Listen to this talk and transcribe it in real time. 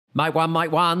Mike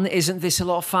one, isn't this a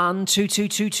lot of fun?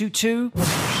 22222.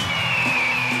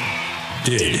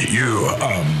 Did you,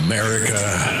 America?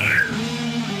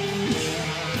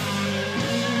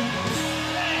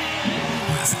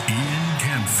 With Ian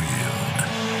Canfield.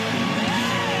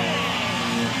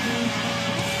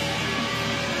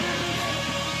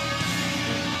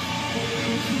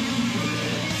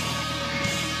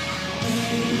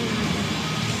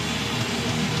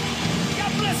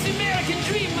 God bless the American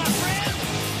dream, my friend.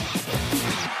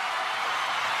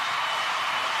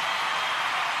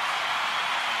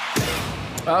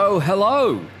 Oh,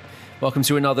 hello. Welcome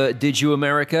to another Did You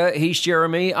America? He's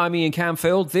Jeremy, I'm Ian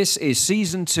Canfield. This is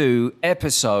Season 2,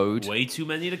 Episode... Way too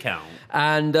many to count.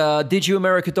 And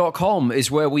didyouamerica.com is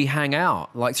where we hang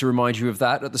out. I'd like to remind you of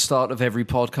that at the start of every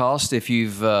podcast. If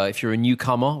you're a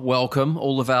newcomer, welcome.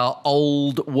 All of our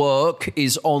old work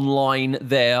is online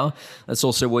there. That's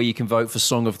also where you can vote for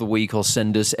Song of the Week or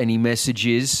send us any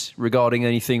messages regarding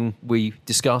anything we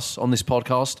discuss on this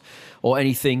podcast or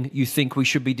anything you think we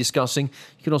should be discussing.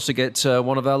 You can also get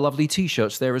one of our lovely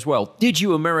t-shirts there as well.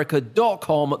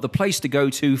 didyouamerica.com, the place to go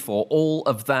to for all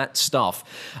of that stuff.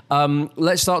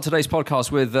 Let's start today's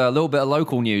podcast with a little bit of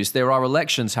local news. There are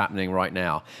elections happening right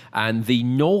now, and the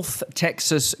North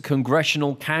Texas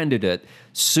congressional candidate,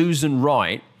 Susan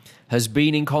Wright, has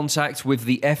been in contact with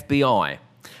the FBI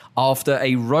after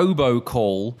a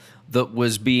robocall that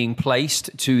was being placed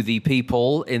to the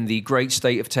people in the great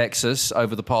state of Texas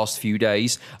over the past few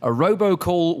days. A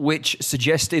robocall which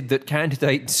suggested that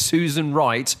candidate Susan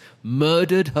Wright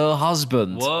murdered her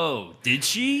husband. Whoa, did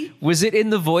she? Was it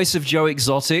in the voice of Joe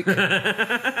Exotic?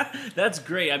 That's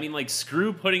great. I mean, like,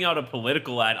 screw putting out a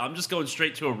political ad. I'm just going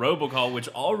straight to a robocall, which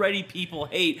already people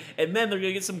hate, and then they're going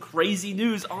to get some crazy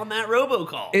news on that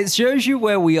robocall. It shows you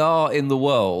where we are in the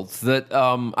world. That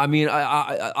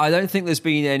I don't think there's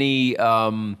been any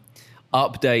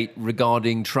update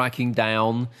regarding tracking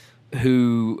down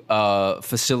who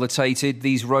facilitated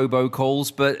these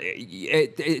robocalls, but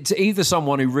it's either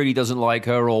someone who really doesn't like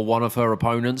her or one of her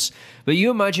opponents. But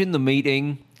you imagine the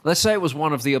meeting. Let's say it was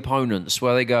one of the opponents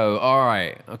where they go, all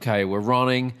right, okay, we're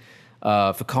running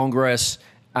for Congress,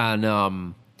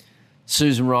 and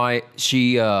Susan Wright,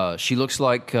 she looks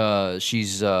like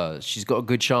she's got a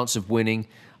good chance of winning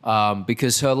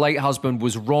because her late husband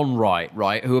was Ron Wright,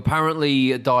 right, who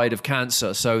apparently died of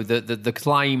cancer. So the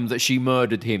claim that she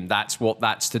murdered him, that's what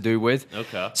that's to do with.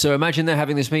 Okay. So imagine they're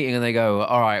having this meeting and they go,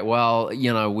 all right, well,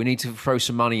 we need to throw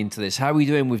some money into this. How are we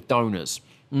doing with donors?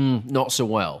 Not so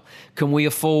well. Can we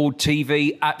afford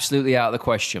TV? Absolutely out of the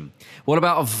question. What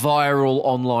about a viral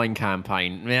online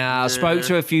campaign? Yeah, I spoke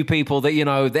to a few people that,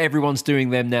 everyone's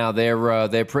doing them now.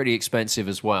 They're pretty expensive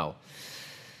as well.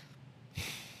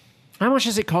 How much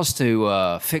does it cost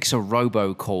to fix a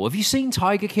robocall? Have you seen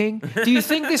Tiger King? Do you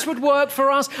think this would work for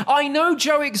us? I know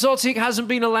Joe Exotic hasn't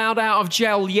been allowed out of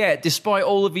jail yet, despite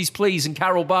all of his pleas, and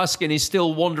Carol Baskin is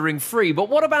still wandering free. But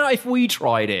what about if we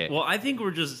tried it? Well, I think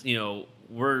we're just,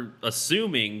 we're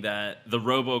assuming that the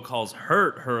robocalls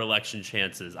hurt her election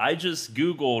chances. I just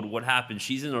Googled what happened.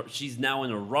 She's now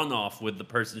in a runoff with the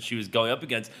person she was going up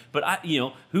against. But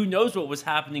who knows what was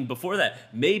happening before that?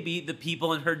 Maybe the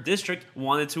people in her district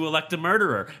wanted to elect a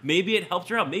murderer. Maybe it helped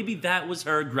her out. Maybe that was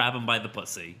her grab him by the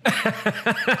pussy.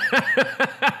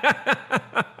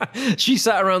 She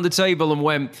sat around the table and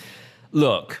went,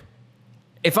 look,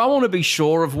 if I want to be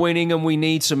sure of winning and we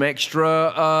need some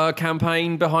extra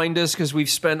campaign behind us because we've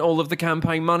spent all of the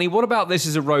campaign money, what about this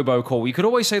as a robocall? You could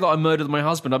always say that I murdered my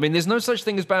husband. I mean, there's no such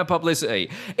thing as bad publicity.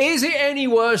 Is it any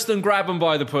worse than grab him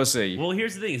by the pussy? Well,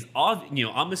 here's the thing.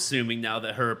 I'm assuming now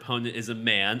that her opponent is a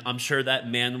man. I'm sure that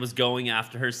man was going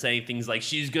after her saying things like,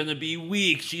 she's going to be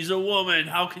weak. She's a woman.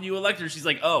 How can you elect her? She's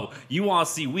like, oh, you want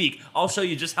to see weak? I'll show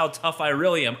you just how tough I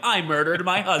really am. I murdered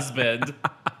my husband.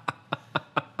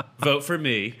 Vote for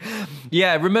me.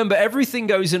 Yeah, remember, everything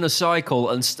goes in a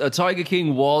cycle, and Tiger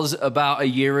King was about a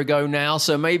year ago now,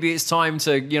 so maybe it's time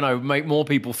to, make more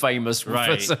people famous for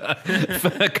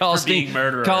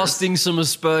casting some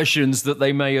aspersions that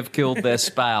they may have killed their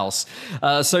spouse.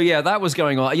 So yeah, that was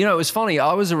going on. It was funny.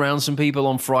 I was around some people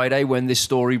on Friday when this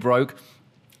story broke,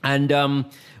 and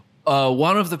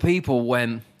one of the people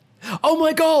went, oh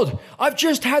my God, I've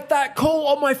just had that call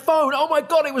on my phone. Oh my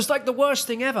God, it was like the worst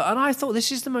thing ever. And I thought,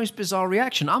 this is the most bizarre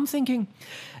reaction. I'm thinking,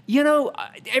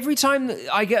 every time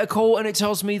I get a call and it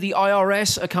tells me the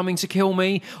IRS are coming to kill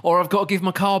me, or I've got to give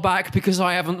my car back because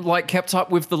I haven't kept up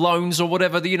with the loans or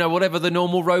whatever whatever the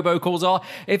normal robocalls are.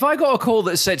 If I got a call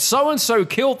that said so and so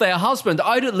killed their husband,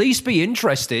 I'd at least be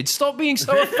interested. Stop being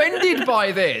so offended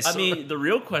by this. I mean, the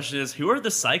real question is, who are the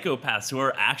psychopaths who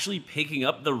are actually picking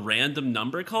up the random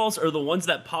number calls, or the ones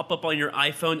that pop up on your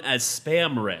iPhone as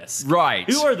spam risk? Right.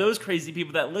 Who are those crazy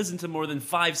people that listen to more than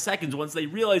 5 seconds once they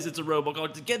realize it's a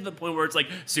robocall to get to the point where it's like,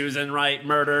 Susan Wright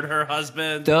murdered her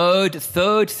husband?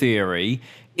 Third theory,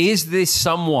 is this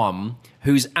someone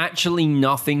who's actually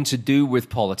nothing to do with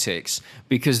politics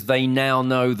because they now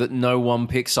know that no one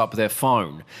picks up their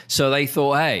phone? So they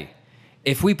thought, hey,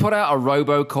 if we put out a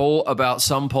robocall about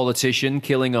some politician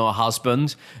killing our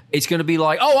husband, it's going to be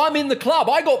like, oh, I'm in the club.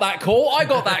 I got that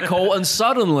call. And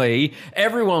suddenly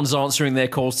everyone's answering their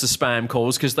calls to spam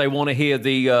calls because they want to hear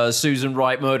the Susan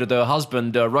Wright murdered her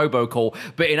husband robocall.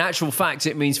 But in actual fact,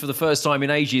 it means for the first time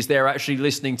in ages, they're actually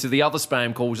listening to the other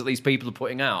spam calls that these people are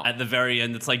putting out. At the very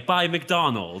end, it's like, buy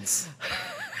McDonald's.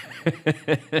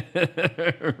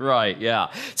 Right,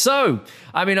 yeah. So,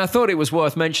 I mean, I thought it was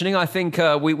worth mentioning. I think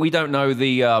we don't know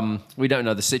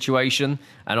the situation,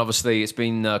 and obviously it's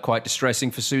been quite distressing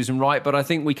for Susan Wright. But I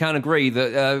think we can agree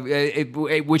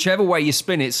that whichever way you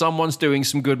spin it, someone's doing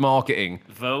some good marketing.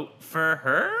 Vote for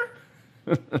her?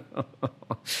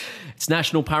 It's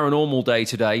National Paranormal Day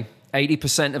today.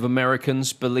 80% of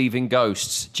Americans believe in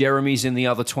ghosts. Jeremy's in the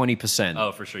other 20%.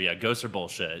 Oh, for sure. Yeah, ghosts are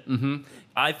bullshit. Mm-hmm.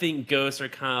 I think ghosts are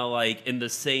kind of like in the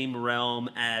same realm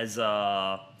as,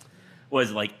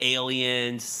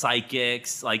 aliens,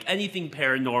 psychics, like anything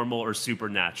paranormal or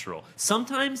supernatural.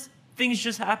 Sometimes things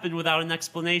just happen without an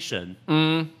explanation.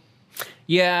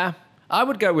 Yeah, I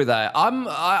would go with that.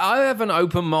 I have an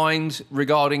open mind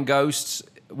regarding ghosts.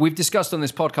 We've discussed on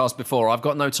this podcast before, I've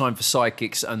got no time for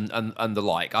psychics and the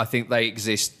like. I think they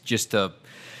exist just to,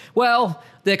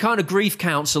 they're kind of grief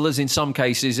counselors in some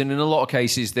cases, and in a lot of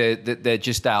cases, they're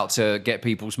just out to get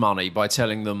people's money by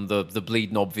telling them the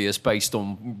bleeding obvious based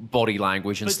on body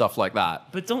language and stuff like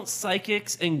that. But don't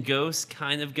psychics and ghosts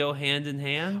kind of go hand in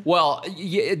hand? Well,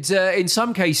 in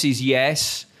some cases,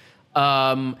 yes.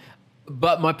 But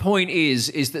my point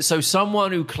is that so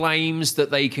someone who claims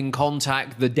that they can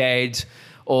contact the dead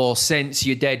or sense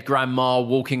your dead grandma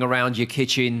walking around your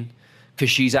kitchen because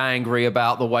she's angry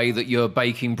about the way that you're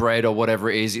baking bread or whatever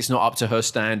it is, it's not up to her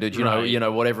standard, you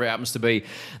know, whatever it happens to be.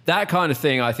 That kind of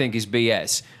thing, I think, is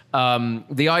BS.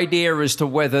 The idea as to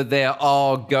whether there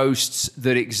are ghosts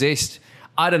that exist,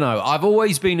 I don't know. I've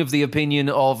always been of the opinion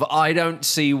of I don't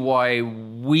see why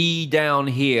we down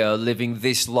here living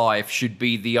this life should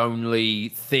be the only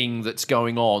thing that's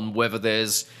going on, whether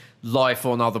there's life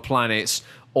on other planets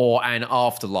or an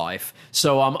afterlife.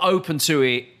 So I'm open to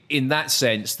it in that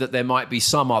sense that there might be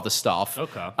some other stuff.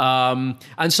 Okay.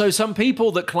 And so some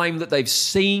people that claim that they've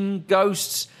seen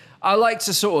ghosts, I like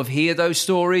to sort of hear those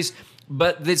stories.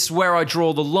 But this is where I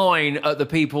draw the line at the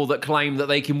people that claim that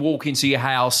they can walk into your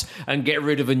house and get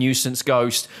rid of a nuisance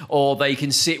ghost, or they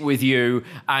can sit with you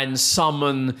and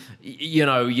summon,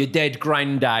 your dead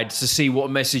granddad to see what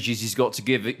messages he's got to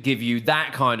give you.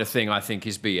 That kind of thing, I think,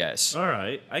 is BS. All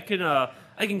right, I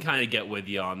can kind of get with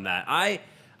you on that.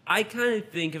 I kind of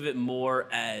think of it more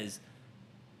as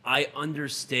I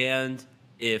understand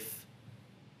if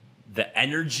the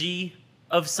energy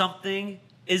of something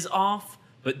is off,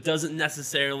 but doesn't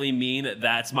necessarily mean that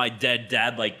that's my dead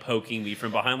dad poking me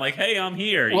from behind, like, hey, I'm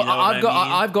here. You know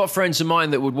I've got friends of mine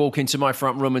that would walk into my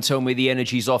front room and tell me the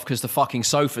energy's off because the fucking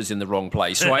sofa's in the wrong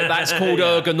place, right? That's called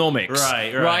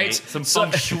ergonomics. Right. Some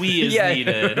feng shui is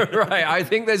needed. Right. I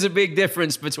think there's a big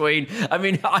difference between,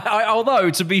 although,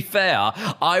 to be fair,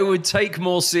 I would take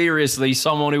more seriously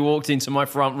someone who walked into my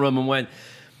front room and went,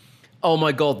 oh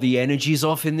my God, the energy's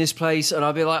off in this place. And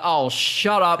I'd be like, oh,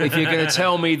 shut up if you're going to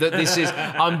tell me that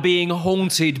I'm being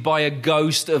haunted by a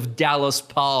ghost of Dallas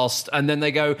past. And then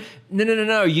they go,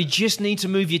 no, you just need to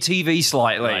move your TV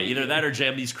slightly. Right, either that or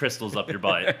jam these crystals up your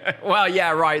butt. Well,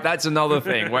 yeah, right. That's another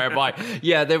thing whereby,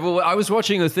 I was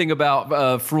watching a thing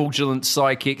about fraudulent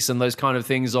psychics and those kind of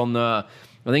things on, I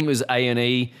think it was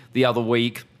A&E the other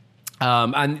week.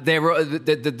 And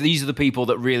these are the people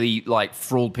that really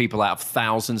fraud people out of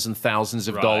thousands and thousands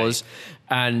of dollars.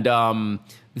 And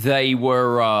they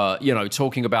were,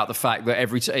 talking about the fact that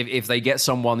if they get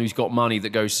someone who's got money that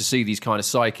goes to see these kind of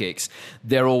psychics,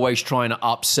 they're always trying to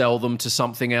upsell them to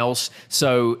something else.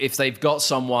 So if they've got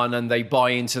someone and they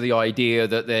buy into the idea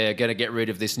that they're going to get rid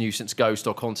of this nuisance ghost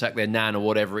or contact their nan or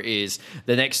whatever it is,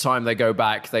 the next time they go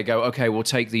back, they go, okay, we'll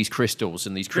take these crystals,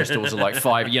 and these crystals are like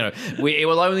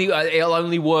 $5. It'll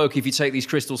only work if you take these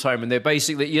crystals home, and they're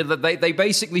basically they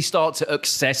basically start to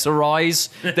accessorize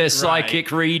their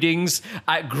psychic readings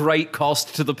at great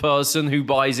cost to the person who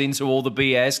buys into all the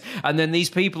BS. And then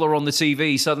these people are on the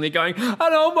TV suddenly going, and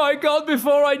oh my God,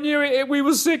 before I knew it, we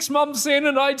were 6 months in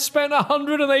and I'd spent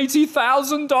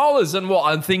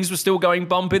 $180,000 and things were still going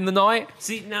bump in the night.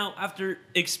 See, now, after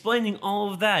explaining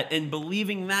all of that and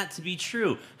believing that to be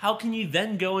true, how can you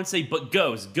then go and say, but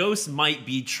ghosts might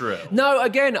be true? No,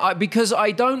 again, because I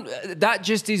don't, that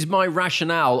just is my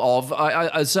rationale of,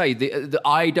 I say,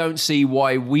 I don't see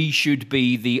why we should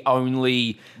be the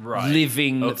only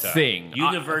living thing.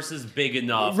 Universe is big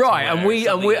enough, right? And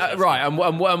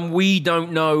we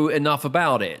don't know enough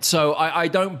about it. So I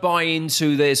don't buy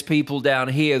into there's people down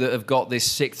here that have got this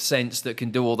sixth sense that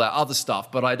can do all that other stuff.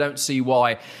 But I don't see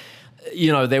why,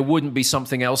 there wouldn't be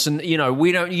something else. And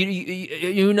we don't.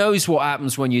 Who knows what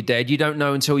happens when you're dead? You don't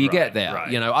know until you get there.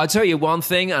 Right. I'll tell you one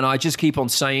thing, and I just keep on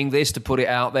saying this to put it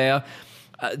out there.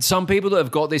 Some people that have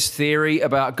got this theory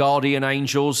about guardian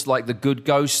angels, like the good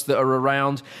ghosts that are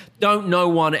around, don't no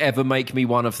one ever make me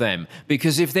one of them.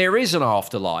 Because if there is an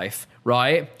afterlife,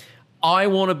 right, I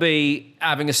want to be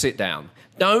having a sit down.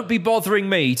 Don't be bothering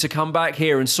me to come back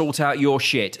here and sort out your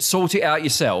shit. Sort it out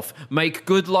yourself. Make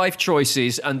good life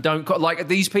choices and don't... Like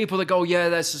these people that go, yeah,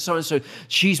 that's so-and-so.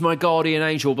 She's my guardian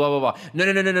angel, blah, blah, blah.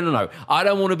 No. I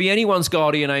don't want to be anyone's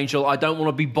guardian angel. I don't want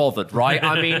to be bothered, right?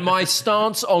 I mean, my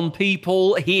stance on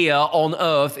people here on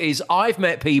Earth is I've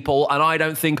met people and I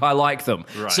don't think I like them.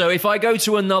 Right. So if I go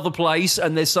to another place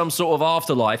and there's some sort of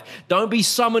afterlife, don't be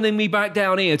summoning me back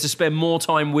down here to spend more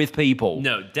time with people.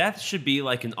 No, death should be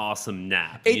like an awesome nap.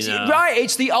 Right,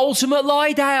 it's the ultimate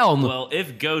lie down. Well,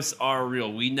 if ghosts are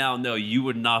real, we now know you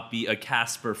would not be a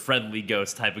Casper-friendly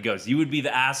ghost type of ghost. You would be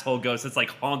the asshole ghost that's like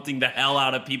haunting the hell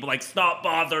out of people, like, stop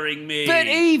bothering me. But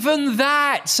even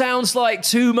that sounds like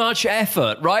too much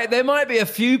effort, right? There might be a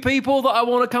few people that I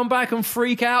want to come back and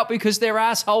freak out because they're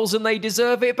assholes and they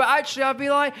deserve it, but actually I'd be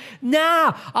like,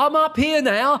 nah, I'm up here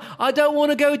now. I don't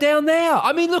want to go down there.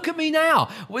 I mean, look at me now.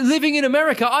 We're living in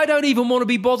America. I don't even want to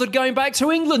be bothered going back to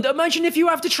England. Imagine if you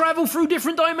have to travel through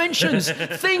different dimensions.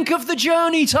 Think of the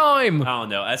journey time. I don't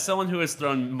know. As someone who has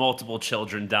thrown multiple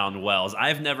children down wells,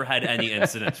 I've never had any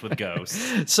incidents with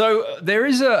ghosts. So there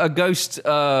is a ghost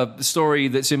story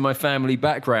that's in my family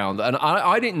background. And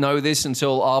I didn't know this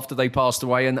until after they passed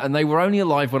away. And they were only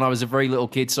alive when I was a very little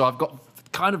kid. So I've got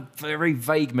kind of very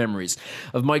vague memories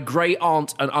of my great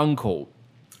aunt and uncle.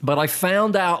 But I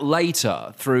found out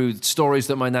later through stories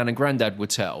that my nan and granddad would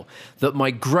tell that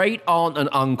my great aunt and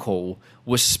uncle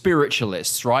were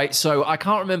spiritualists, right? So I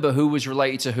can't remember who was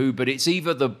related to who, but it's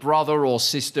either the brother or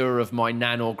sister of my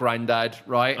nan or granddad,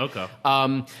 right? Okay.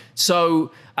 And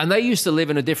they used to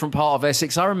live in a different part of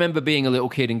Essex. I remember being a little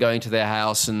kid and going to their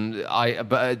house, and I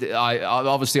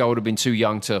obviously I would have been too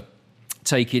young to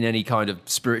take in any kind of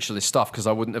spiritualist stuff because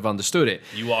I wouldn't have understood it.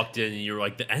 You walked in and you were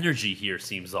like, the energy here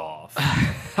seems off.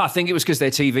 I think it was because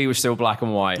their TV was still black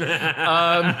and white.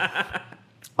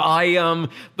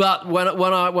 But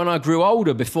when I grew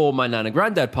older, before my nan and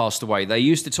granddad passed away, they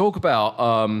used to talk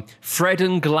about Fred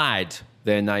and Glad.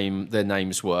 Their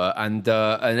names were, and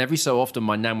every so often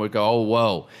my nan would go, "Oh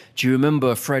well, do you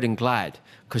remember Fred and Glad?"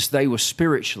 Because they were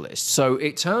spiritualists. So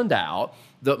it turned out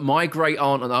that my great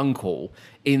aunt and uncle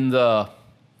in the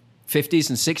 50s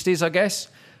and 60s, I guess,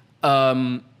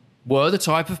 were the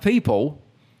type of people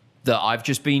that I've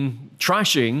just been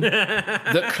trashing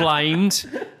that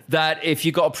claimed that if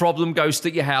you've got a problem ghost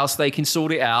at your house, they can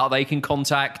sort it out. They can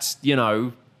contact,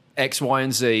 X, Y,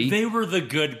 and Z. They were the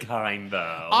good kind,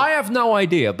 though. I have no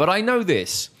idea, but I know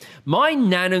this. My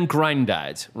nan and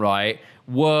granddad, right,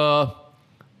 were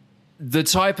the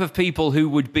type of people who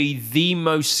would be the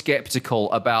most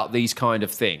skeptical about these kind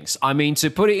of things. I mean, to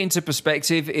put it into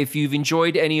perspective, if you've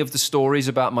enjoyed any of the stories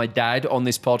about my dad on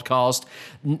this podcast,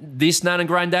 this nan and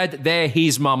granddad, they're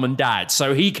his mum and dad.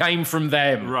 So he came from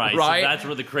them. Right. So that's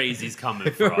where the crazy's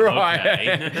coming from. Right.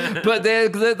 Okay. But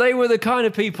they were the kind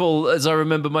of people, as I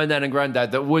remember my nan and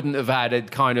granddad, that wouldn't have had a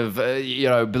kind of,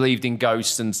 believed in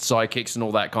ghosts and psychics and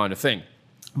all that kind of thing.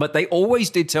 But they always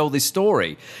did tell this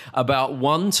story about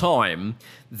one time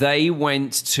they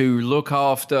went to look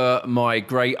after my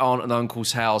great aunt and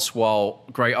uncle's house while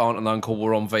great aunt and uncle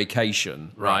were on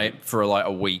vacation, right? For like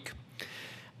a week.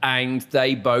 And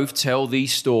they both tell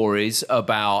these stories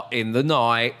about in the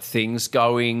night, things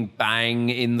going bang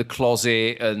in the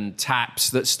closet and taps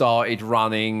that started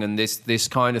running and this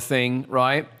kind of thing,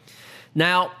 right?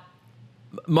 Now,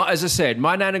 as I said,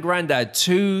 my nan and granddad,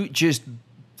 two just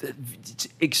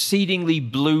exceedingly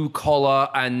blue collar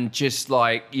and just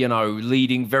like, you know,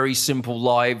 leading very simple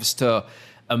lives to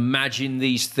imagine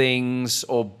these things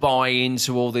or buy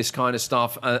into all this kind of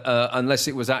stuff unless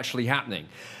it was actually happening.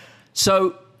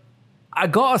 So I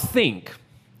got to think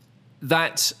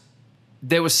that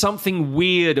there was something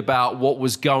weird about what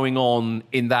was going on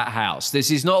in that house.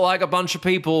 This is not like a bunch of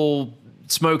people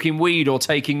smoking weed or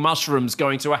taking mushrooms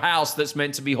going to a house that's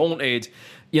meant to be haunted.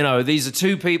 You know, these are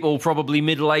two people probably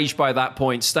middle-aged by that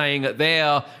point staying at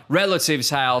their relative's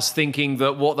house thinking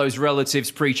that what those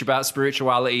relatives preach about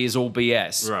spirituality is all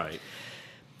BS. Right.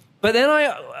 But then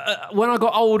when I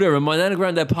got older and my nan and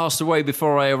granddad passed away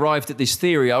before I arrived at this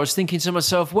theory, I was thinking to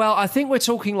myself, well, I think we're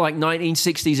talking like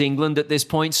 1960s England at this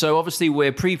point. So obviously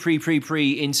we're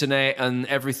pre-internet and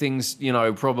everything's, you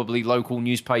know, probably local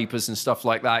newspapers and stuff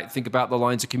like that. Think about the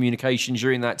lines of communication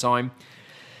during that time.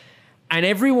 And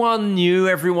everyone knew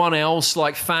everyone else,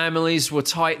 like families were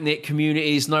tight-knit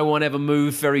communities. No one ever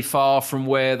moved very far from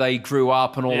where they grew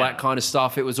up and all that kind of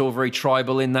stuff. It was all very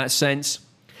tribal in that sense.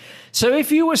 So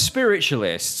if you were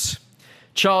spiritualists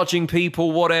charging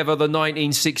people whatever the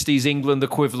 1960s England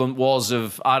equivalent was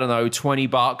of, I don't know,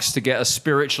 $20 to get a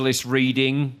spiritualist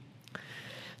reading,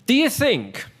 do you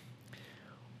think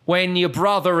when your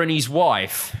brother and his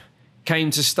wife came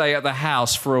to stay at the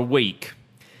house for a week,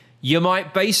 you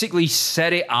might basically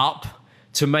set it up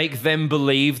to make them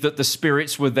believe that the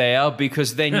spirits were there,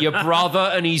 because then your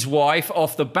brother and his wife,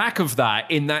 off the back of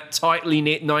that, in that tightly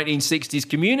knit 1960s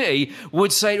community,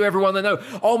 would say to everyone they know,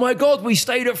 oh my God, we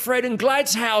stayed at Fred and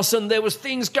Glad's house and there was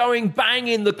things going bang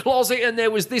in the closet and there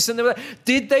was this and that.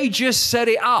 Did they just set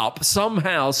it up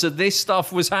somehow so this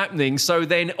stuff was happening? So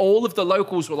then all of the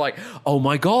locals were like, oh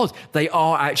my God, they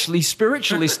are actually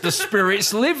spiritualists. The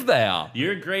spirits live there.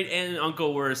 Your great aunt and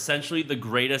uncle were essentially the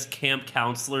greatest camp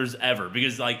counselors ever.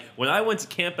 Because, like, when I went to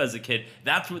camp as a kid,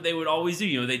 that's what they would always do.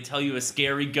 You know, they'd tell you a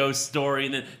scary ghost story,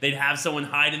 and then they'd have someone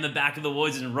hide in the back of the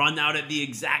woods and run out at the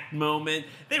exact moment.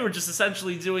 They were just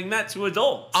essentially doing that to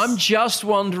adults. I'm just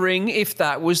wondering if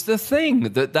that was the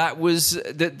thing, that was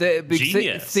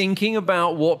thinking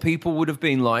about what people would have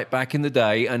been like back in the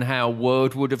day and how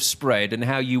word would have spread and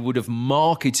how you would have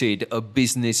marketed a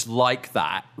business like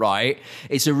that, right?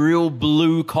 It's a real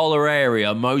blue-collar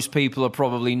area. Most people are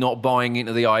probably not buying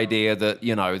into the idea that,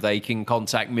 you know, they can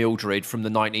contact Mildred from the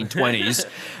 1920s.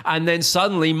 And then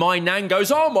suddenly my nan goes,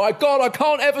 oh my God, I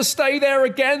can't ever stay there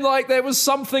again. Like there was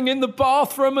something in the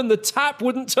bathroom and the tap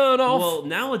wouldn't turn off. Well,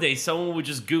 nowadays someone would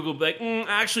just Google, like,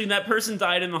 actually that person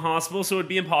died in the hospital, so it'd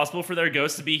be impossible for their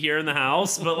ghost to be here in the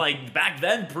house. But like back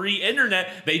then,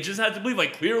 pre-internet, they just had to believe,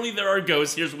 like, clearly there are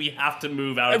ghosts here, so we have to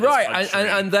move out of this country.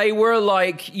 And they were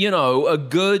like, you know, a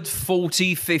good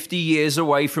 40, 50 years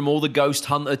away from all the ghost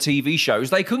hunter TV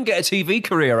shows. They couldn't get a TV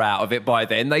career out of it by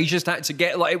then. They just had to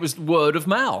get, like, it was word of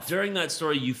mouth. During that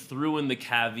story, you threw in the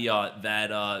caveat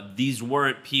that these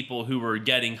weren't people who were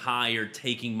getting high or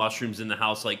taking mushrooms in the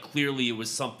house. Like, clearly it was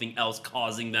something else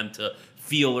causing them to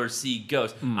feel or see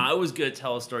ghosts. I was going to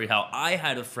tell a story how I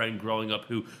had a friend growing up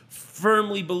who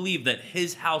firmly believed that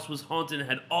his house was haunted and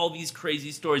had all these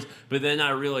crazy stories, but then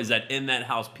I realized that in that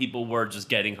house people were just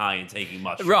getting high and taking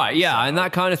mushrooms. Right, yeah, and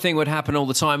that kind of thing would happen all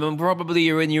the time, and probably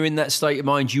you're in that state of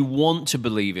mind, you want to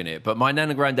believe in it, but my nan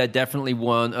and granddad definitely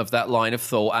weren't of that line of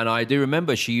thought, and I do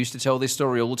remember she used to tell this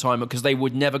story all the time because they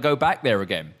would never go back there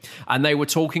again, and they were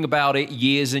talking about it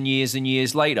years and years and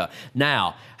years later.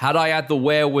 Now, had I had the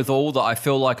wherewithal that I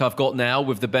feel like I've got now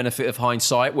with the benefit of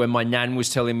hindsight, when my nan was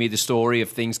telling me the story of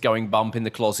things going bump in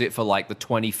the closet for like the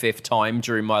 25th time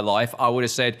during my life, I would have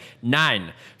said,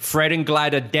 Nan, Fred and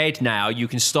Glad are dead now. You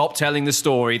can stop telling the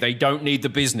story. They don't need the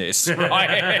business.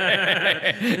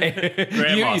 Right?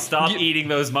 Grandma, stop eating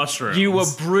those mushrooms. You were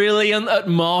brilliant at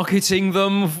marketing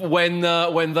them when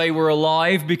they were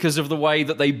alive because of the way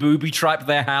that they booby-trapped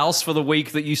their house for the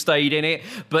week that you stayed in it.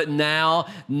 But now,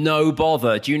 no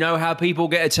bother. Do you know how people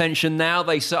get attention now?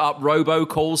 They set up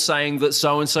robocalls saying that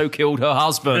so-and-so killed her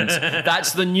husband.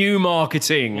 That's the new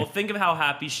marketing. Well, think of how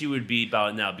happy she would be about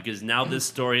it now, because now this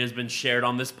story has been shared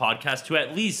on this podcast to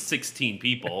at least 16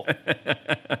 people.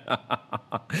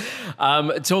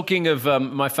 Talking of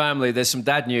my family, there's some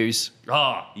dad news.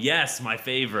 Oh, yes, my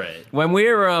favorite. When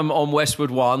we're on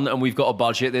Westwood One and we've got a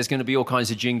budget, there's going to be all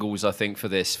kinds of jingles, I think, for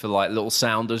this, for like little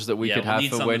sounders that we could have. Need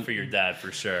for something when for your dad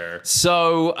for sure.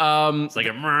 So it's like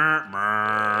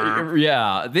a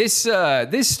yeah,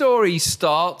 this story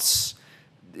starts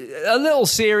a little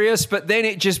serious, but then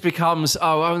it just becomes,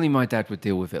 oh, only my dad would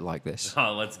deal with it like this.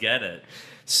 Oh, let's get it.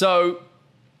 So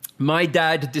my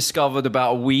dad discovered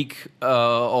about a week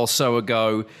or so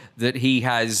ago that he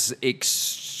has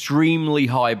extremely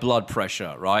high blood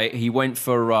pressure, right? He went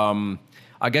for,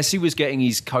 I guess he was getting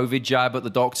his COVID jab at the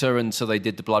doctor, and so they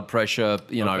did the blood pressure,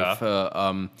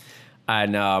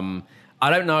 I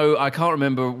don't know, I can't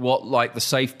remember what like the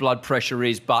safe blood pressure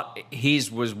is, but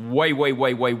his was way, way,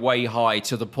 way, way, way high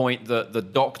to the point that the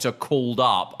doctor called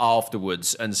up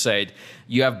afterwards and said,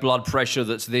 you have blood pressure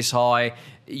that's this high,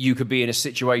 you could be in a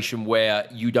situation where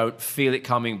you don't feel it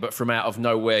coming, but from out of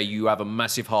nowhere, you have a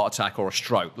massive heart attack or a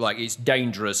stroke. Like, it's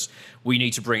dangerous. We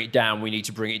need to bring it down. We need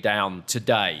to bring it down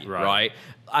today, right?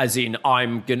 As in,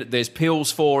 there's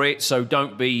pills for it, so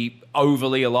don't be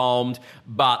overly alarmed,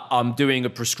 but I'm doing a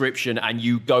prescription and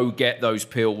you go get those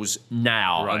pills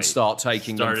now and start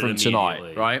taking them from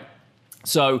tonight, right?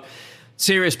 So,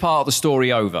 serious part of the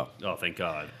story over. Oh, thank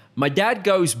God. My dad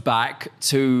goes back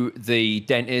to the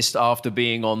dentist after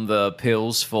being on the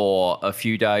pills for a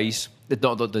few days. The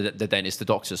dentist, the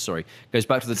doctor, sorry. Goes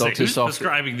back to the doctor. Who's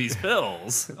prescribing these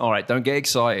pills? All right, don't get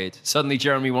excited. Suddenly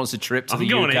Jeremy wants a trip to the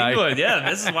UK. I'm going to England, yeah.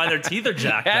 This is why their teeth are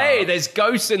jacked up. Hey, there's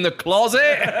ghosts in the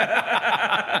closet.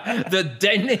 The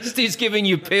dentist is giving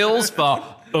you pills for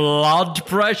blood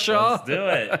pressure. Let's do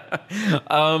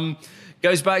it.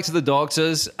 Goes back to the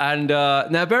doctors, and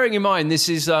now bearing in mind, this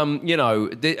is, the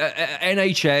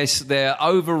NHS, they're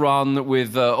overrun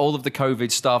with all of the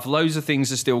COVID stuff. Loads of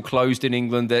things are still closed in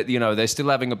England that, they're still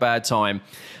having a bad time.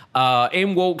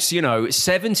 In walks,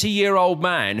 70-year-old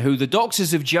man who the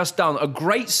doctors have just done a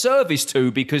great service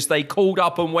to because they called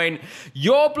up and went,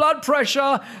 your blood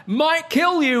pressure might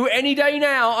kill you any day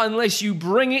now unless you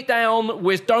bring it down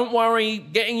with, don't worry,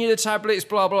 getting you the tablets,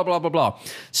 blah, blah, blah, blah, blah.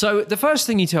 So the first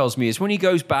thing he tells me is when he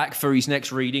goes back for his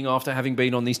next reading after having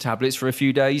been on these tablets for a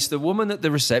few days, the woman at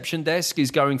the reception desk is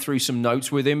going through some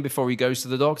notes with him before he goes to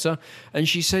the doctor. And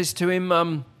she says to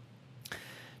him,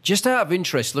 just out of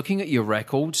interest, looking at your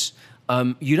records,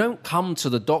 you don't come to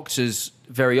the doctors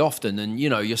very often, and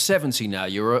you're 70 now.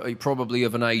 You're probably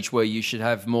of an age where you should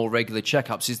have more regular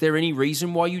checkups. Is there any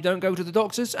reason why you don't go to the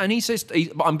doctors? And he says,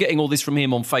 I'm getting all this from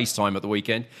him on FaceTime at the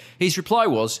weekend. His reply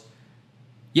was,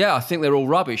 yeah, I think they're all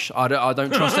rubbish. I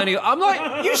don't trust any. I'm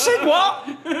like, you said what?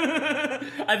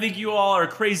 I think you all are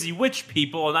crazy witch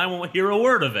people, and I won't hear a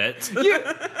word of it.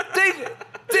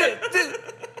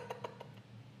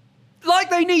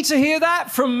 Like they need to hear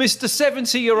that from Mr.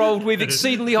 70-year-old with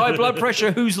exceedingly high blood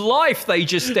pressure whose life they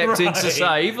just stepped in to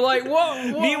save. Like, what?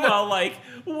 Meanwhile, like,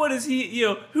 what is he,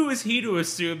 who is he to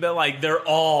assume that, like, they're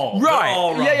all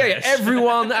rubbish? Yeah.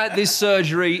 Everyone at this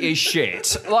surgery is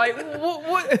shit. Like,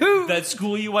 who? That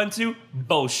school you went to?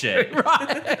 Bullshit.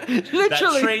 Right. Literally.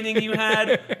 That training you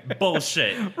had?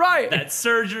 Bullshit. Right. That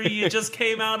surgery you just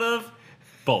came out of?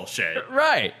 Bullshit.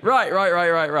 Right.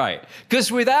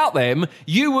 Because without them,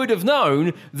 you would have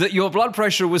known that your blood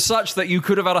pressure was such that you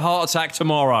could have had a heart attack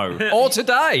tomorrow or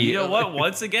today. You know what?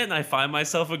 Once again, I find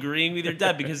myself agreeing with your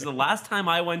dad because the last time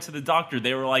I went to the doctor,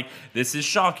 they were like, this is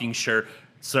shocking, sure,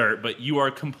 sir, but you are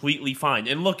completely fine.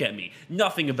 And look at me.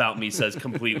 Nothing about me says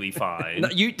completely fine.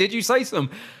 Did you say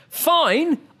something?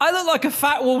 Fine? I look like a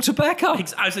fat Walter Becker.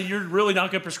 I said, you're really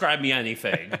not going to prescribe me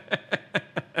anything.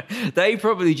 They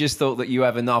probably just thought that you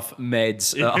have enough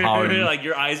meds at home. Like,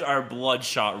 your eyes are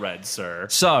bloodshot red, sir.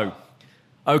 So,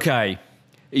 okay.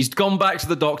 He's gone back to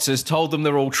the doctors, told them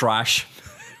they're all trash.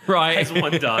 Right? As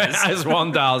one does. As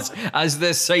one does. As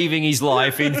they're saving his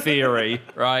life, in theory.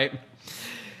 Right?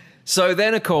 So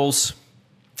then, of course,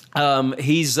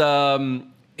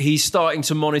 he's starting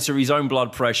to monitor his own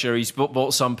blood pressure. He's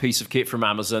bought some piece of kit from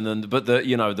Amazon, but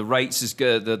the rates is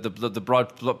good. The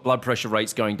blood pressure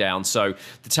rate's going down. So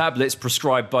the tablets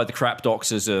prescribed by the crap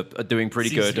doctors are doing pretty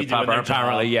good.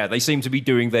 Apparently, yeah, they seem to be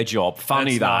doing their job.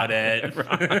 Funny That's not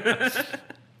it.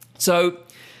 So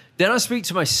then I speak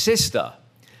to my sister.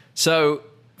 So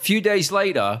a few days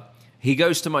later, he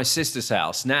goes to my sister's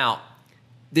house. Now,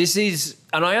 this is,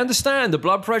 and I understand the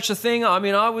blood pressure thing. I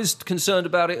mean, I was concerned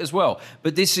about it as well.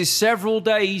 But this is several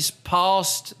days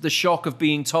past the shock of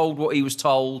being told what he was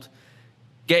told,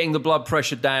 getting the blood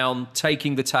pressure down,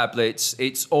 taking the tablets.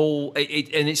 It's all,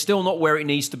 and it's still not where it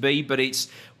needs to be, but it's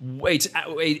way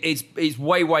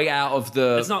out of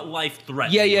the. It's not life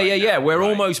threatening. Yeah. We're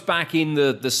almost back in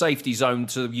the safety zone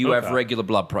to you have regular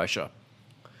blood pressure.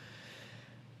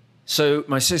 So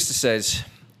my sister says,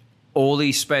 all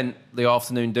he spent the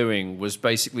afternoon doing was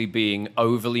basically being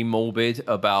overly morbid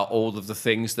about all of the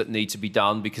things that need to be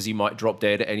done because he might drop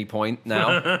dead at any point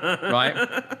now,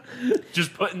 right?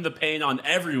 Just putting the pain on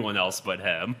everyone else but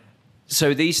him.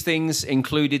 So these things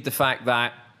included the fact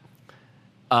that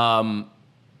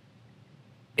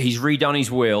he's redone his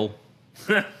will.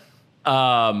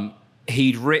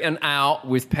 He'd written out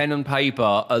with pen and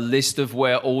paper a list of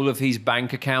where all of his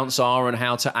bank accounts are and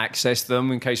how to access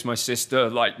them in case my sister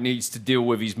needs to deal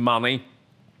with his money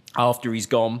after he's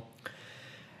gone.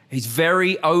 He's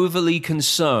very overly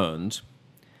concerned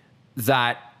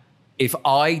that if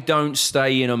I don't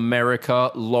stay in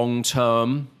America long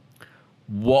term,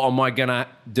 what am I going to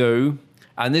do?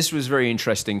 And this was very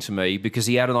interesting to me because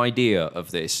he had an idea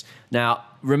of this. Now,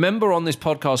 remember on this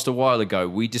podcast a while ago,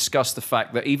 we discussed the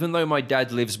fact that even though my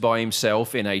dad lives by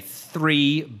himself in a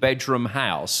 3-bedroom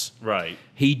house, Right.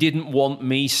 he didn't want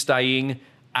me staying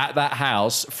at that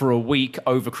house for a week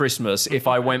over Christmas if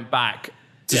I went back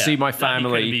to see my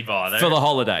family for the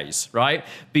holidays, right?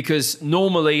 Because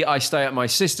normally I stay at my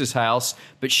sister's house,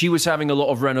 but she was having a lot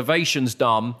of renovations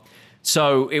done.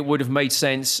 So it would have made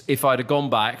sense if I'd have gone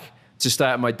back to stay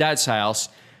at my dad's house.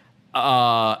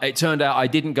 It turned out I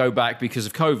didn't go back because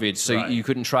of COVID, so you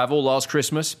couldn't travel last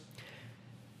Christmas.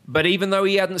 But even though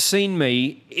he hadn't seen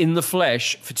me in the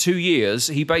flesh for 2 years,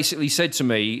 he basically said to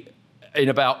me in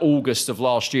about August of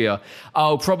last year,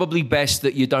 oh, probably best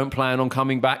that you don't plan on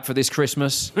coming back for this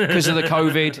Christmas because of the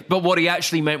COVID. But what he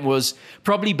actually meant was,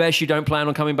 probably best you don't plan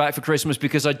on coming back for Christmas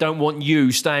because I don't want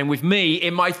you staying with me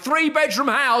in my 3-bedroom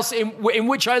house in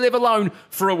which I live alone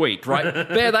for a week, right?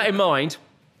 Bear that in mind.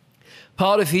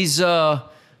 Part of his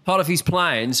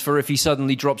plans for if he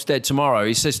suddenly drops dead tomorrow,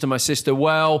 he says to my sister,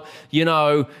 well, you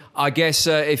know, I guess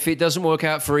if it doesn't work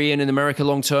out for Ian in America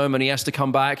long term and he has to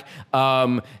come back,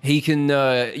 he can,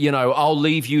 I'll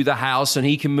leave you the house and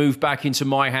he can move back into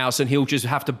my house and he'll just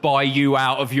have to buy you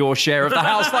out of your share of the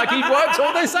house like he worked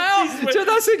all this out to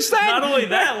this extent. Not only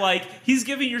that, he's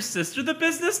giving your sister the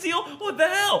business deal? What the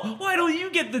hell? Why don't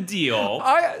you get the deal?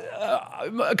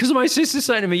 Because my sister's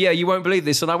saying to me, yeah, you won't believe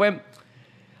this. And I went,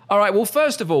 all right, well,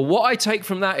 first of all, what I take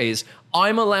from that is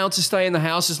I'm allowed to stay in the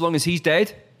house as long as he's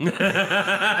dead. And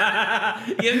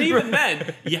even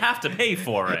then, you have to pay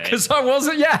for it. Because I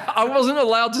wasn't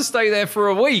allowed to stay there for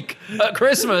a week at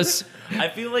Christmas. I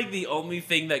feel like the only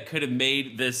thing that could have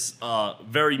made this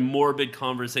very morbid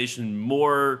conversation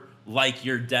more like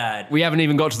your dad. We haven't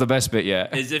even got to the best bit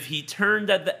yet. Is if he turned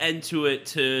at the end to it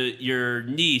to your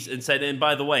niece and said, and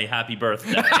by the way, happy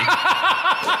birthday.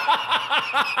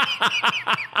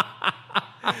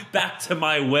 Back to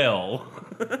my will.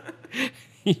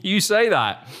 You say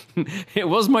that. It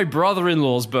was my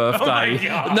brother-in-law's birthday. Oh my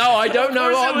God. No, I don't know.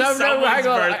 Hang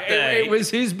on. It was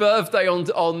his birthday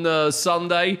on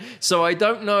Sunday. So I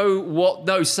don't know what.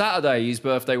 No, Saturday his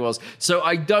birthday was. So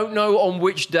I don't know on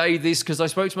which day this, because I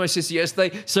spoke to my sister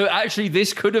yesterday. So actually,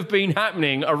 this could have been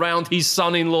happening around his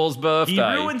son-in-law's birthday. He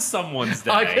ruined someone's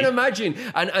day. I can imagine.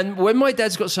 And when my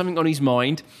dad's got something on his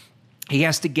mind, he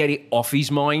has to get it off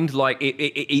his mind.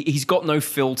 He's got no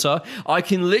filter. I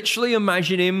can literally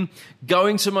imagine him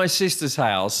going to my sister's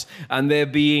house and there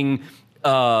being,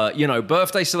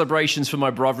 birthday celebrations for my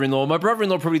brother-in-law. My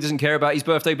brother-in-law probably doesn't care about his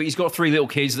birthday, but he's got 3 little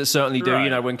kids that certainly do.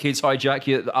 Right. When kids hijack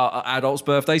your adults'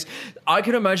 birthdays. I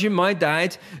can imagine my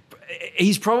dad,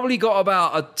 he's probably got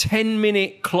about a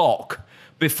 10-minute clock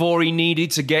before he needed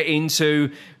to get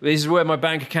into, this is where my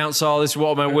bank accounts are, this is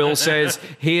what my will says,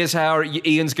 here's how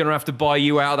Ian's going to have to buy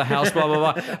you out of the house, blah,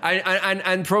 blah, blah.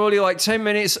 And probably 10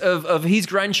 minutes of his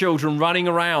grandchildren running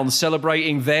around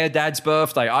celebrating their dad's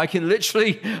birthday. I can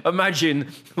literally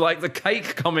imagine the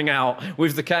cake coming out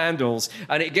with the candles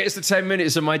and it gets to 10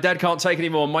 minutes and my dad can't take it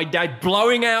anymore. My dad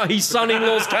blowing out his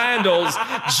son-in-law's candles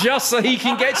just so he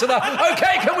can get to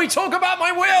okay, can we talk about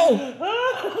my will?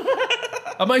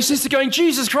 And my sister going,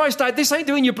 Jesus Christ, Dad, this ain't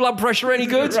doing your blood pressure any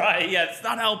good. Right, yeah, it's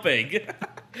not helping.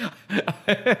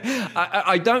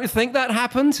 I don't think that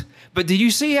happened, but did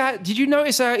you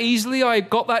notice how easily I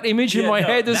got that image in my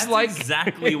head as that's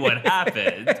exactly what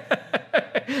happened.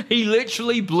 He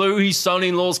literally blew his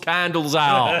son-in-law's candles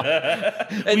out.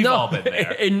 We've all been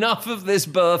there. Enough of this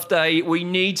birthday. We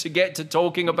need to get to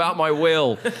talking about my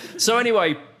will. So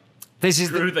anyway, this is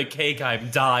through the cake, I'm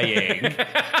dying.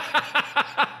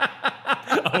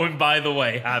 Oh, and by the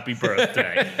way, happy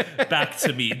birthday. Back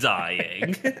to me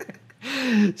dying.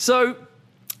 So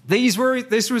this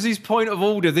was his point of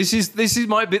order. This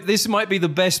might be the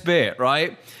best bit,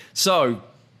 right? So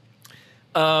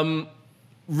redone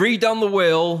the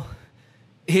will.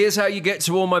 Here's how you get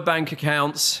to all my bank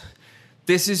accounts.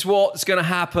 This is what's going to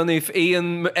happen if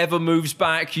Ian ever moves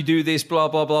back. You do this, blah,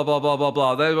 blah, blah, blah, blah, blah,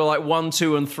 blah. They were 1,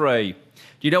 2, and 3. Do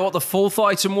you know what the 4th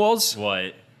item was?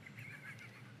 What?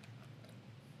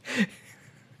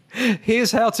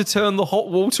 Here's how to turn the hot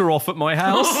water off at my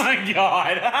house. Oh my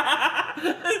God.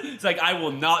 It's like, I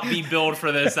will not be billed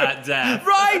for this at death.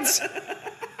 Right?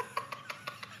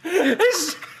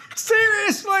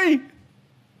 Seriously?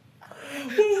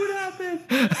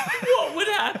 What would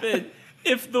happen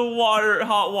if the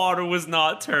hot water was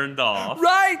not turned off?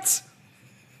 Right?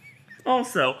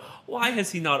 Also, why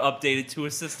has he not updated to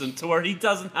a system to where he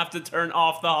doesn't have to turn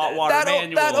off the hot water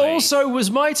manually? That also was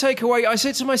my takeaway. I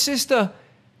said to my sister,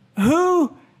 I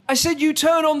said, you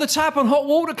turn on the tap and hot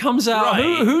water comes out.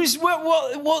 Right.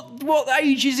 What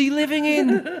age is he living in?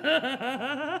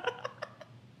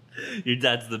 Your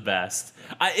dad's the best.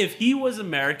 If he was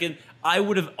American, he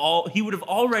would have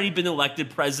already been elected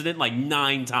president like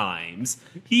 9 times.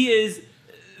 He is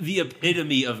the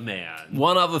epitome of man.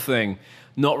 One other thing,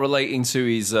 not relating to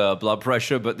his blood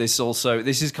pressure, but this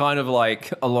is kind of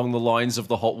like along the lines of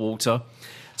the hot water.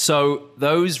 So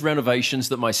those renovations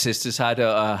that my sister's had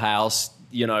at her house,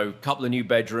 you know, couple of new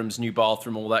bedrooms, new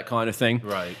bathroom, all that kind of thing.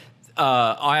 Right.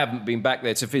 I haven't been back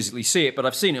there to physically see it, but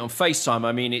I've seen it on FaceTime.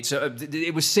 I mean,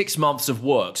 it was 6 months of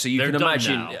work, so you can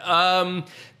imagine. Now.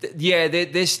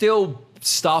 There's still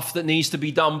stuff that needs to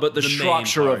be done, but the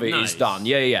structure of it is done.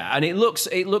 Yeah, and it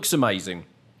looks amazing.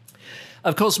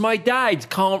 Of course, my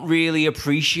dad can't really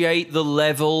appreciate the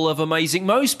level of amazing.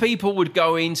 Most people would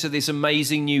go into this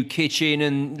amazing new kitchen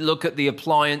and look at the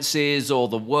appliances or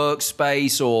the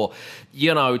workspace or,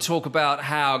 you know, talk about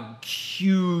how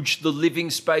huge the living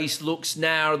space looks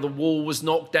now. The wall was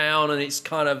knocked down and it's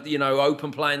kind of, you know, open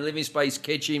plan living space,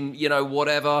 kitchen, you know,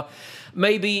 whatever.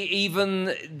 Maybe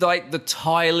even like the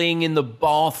tiling in the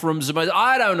bathrooms.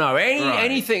 I don't know.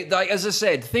 Anything. Like, as I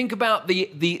said, think about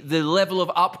the level of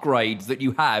upgrade that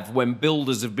you have when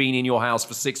builders have been in your house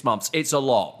for 6 months. It's a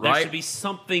lot, right? There should be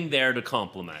something there to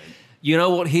compliment. You know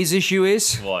what his issue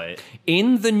is? What?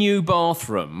 In the new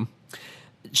bathroom,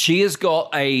 she has got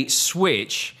a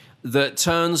switch that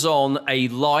turns on a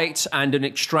light and an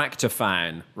extractor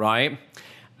fan, right?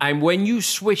 And when you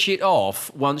switch it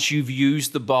off, once you've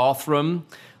used the bathroom,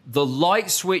 the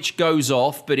light switch goes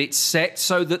off, but it's set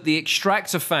so that the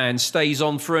extractor fan stays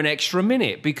on for an extra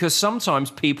minute because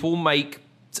sometimes people make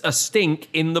a stink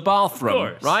in the bathroom, Of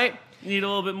course. right? You need a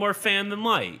little bit more fan than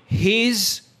light.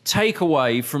 His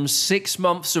takeaway from 6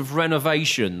 months of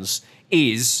renovations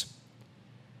is,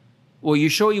 well, you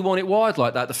sure you want it wired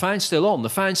like that? The fan's still on, the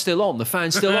fan's still on, the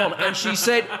fan's still on. And she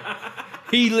said,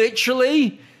 he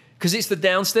literally... because it's the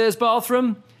downstairs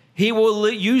bathroom, he will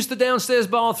use the downstairs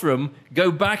bathroom, go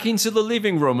back into the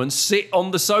living room and sit on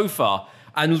the sofa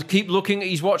and keep looking at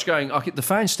his watch going, okay, the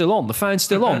fan's still on, the fan's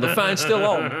still on, the fan's still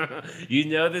on. You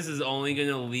know this is only going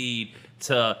to lead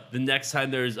to the next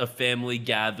time there's a family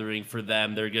gathering for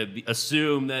them. They're going to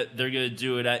assume that they're going to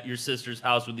do it at your sister's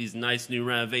house with these nice new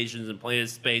renovations and plenty of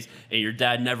space, and your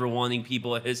dad never wanting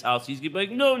people at his house. He's going to be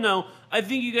like, no, I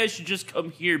think you guys should just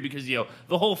come here because, you know,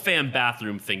 the whole fan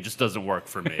bathroom thing just doesn't work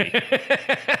for me.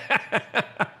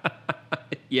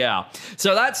 Yeah.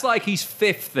 So that's like his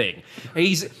 5th thing.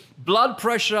 He's blood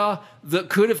pressure that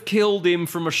could have killed him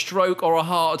from a stroke or a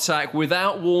heart attack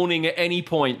without warning at any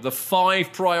point. The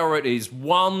 5 priorities.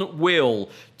 1, will.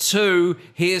 2,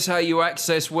 here's how you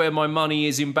access where my money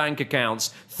is in bank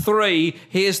accounts. 3,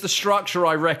 here's the structure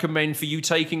I recommend for you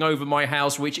taking over my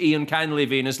house, which Ian can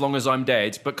live in as long as I'm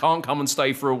dead, but can't come and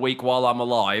stay for a week while I'm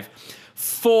alive.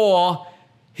 4,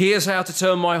 here's how to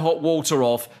turn my hot water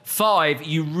off. 5,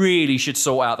 you really should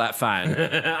sort out that fan.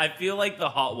 I feel like the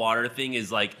hot water thing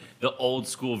is like the old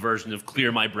school version of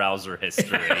clear my browser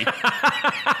history.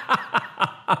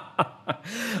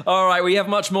 All right, we have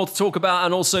much more to talk about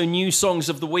and also new songs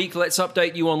of the week. Let's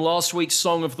update you on last week's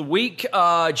song of the week.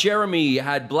 Jeremy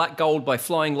had Black Gold by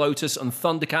Flying Lotus and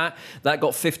Thundercat. That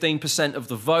got 15% of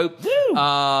the vote.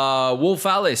 Wolf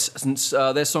Alice,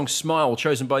 their song Smile,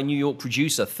 chosen by New York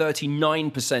producer,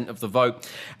 39% of the vote.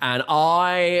 And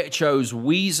I chose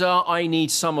Weezer, I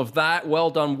Need Some of That. Well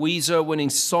done, Weezer,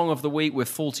 winning Song of the Week with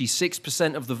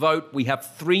 46% of the vote. We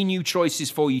have 3 new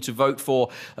choices for you to vote for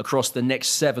across the next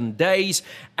 7 days.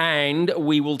 And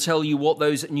we will tell you what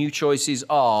those new choices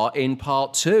are in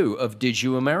part 2 of Did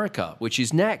You America, which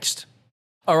is next.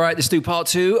 All right, let's do part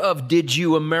 2 of Did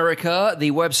You America.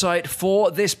 The website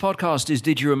for this podcast is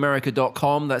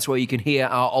didyouamerica.com. That's where you can hear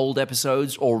our old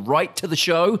episodes or write to the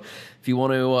show. If you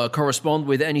want to correspond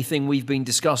with anything we've been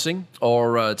discussing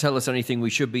or tell us anything we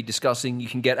should be discussing, you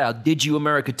can get our Did You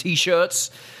America t-shirts.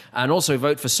 and also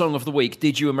vote for Song of the Week.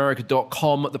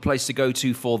 DidYouAmerica.com, the place to go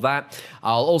to for that.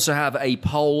 I'll also have a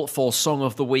poll for Song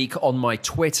of the Week on my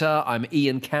Twitter. I'm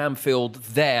Ian Camfield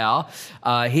there.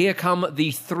 Here come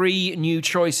the 3 new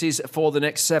choices for the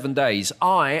next 7 days.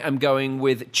 I am going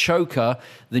with Choker,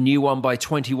 the new one by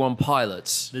 21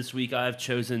 Pilots. This week I've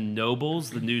chosen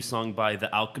Nobles, the new song by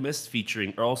The Alchemist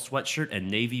featuring Earl Sweatshirt and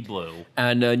Navy Blue.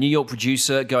 And New York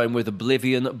Producer going with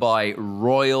Oblivion by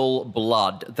Royal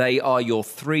Blood. They are your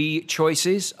 3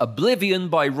 choices. Oblivion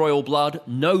by Royal Blood,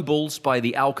 Nobles by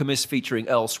The Alchemist featuring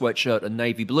Earl Sweatshirt and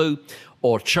Navy Blue,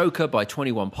 or Choker by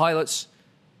 21 Pilots.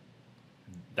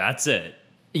 That's it.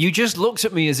 You just looked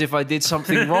at me as if I did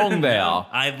something wrong there.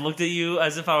 I looked at you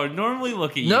as if I would normally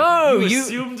look at you. No, you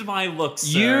assumed my look,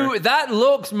 sir. That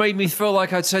look made me feel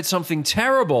like I'd said something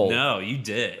terrible. No, you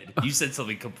did. You said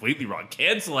something completely wrong.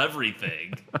 Cancel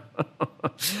everything.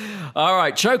 All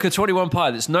right, Choker, 21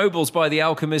 Pilots, Nobles by The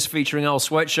Alchemist featuring Earl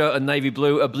Sweatshirt and Navy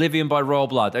Blue, Oblivion by Royal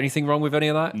Blood. Anything wrong with any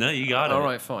of that? No, you got it. All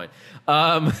right, fine.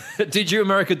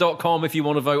 DidYouAmerica.com if you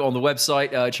want to vote on the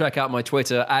website. Check out my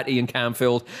Twitter at Ian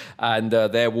Camfield, and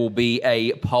there will be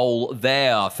a poll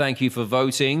there. Thank you for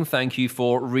voting. Thank you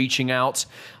for reaching out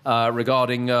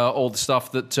regarding all the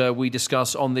stuff that we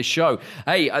discuss on this show.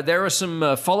 Hey, there are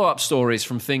some follow-up stories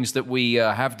from things that we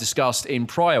have discussed in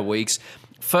prior weeks.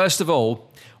 First of all,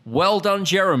 well done,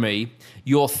 Jeremy.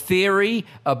 Your theory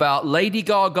about Lady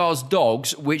Gaga's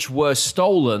dogs, which were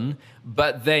stolen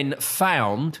but then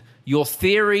found, your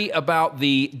theory about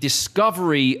the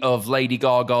discovery of Lady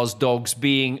Gaga's dogs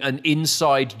being an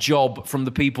inside job from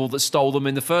the people that stole them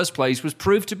in the first place was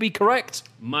proved to be correct.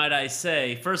 Might I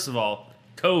say, first of all,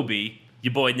 Kobe,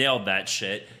 your boy nailed that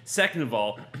shit. Second of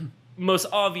all, most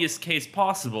obvious case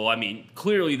possible. I mean,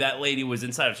 clearly that lady was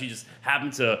inside. She just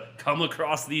happened to come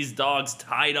across these dogs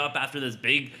tied up after this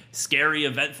big, scary,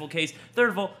 eventful case. Third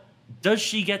of all, does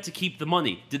she get to keep the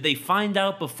money? Did they find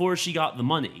out before she got the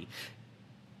money?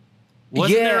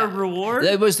 Wasn't there a reward?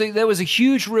 There was a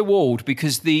huge reward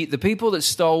because the people that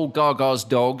stole Gaga's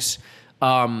dogs,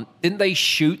 didn't they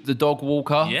shoot the dog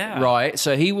walker? Yeah. Right.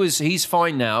 So he's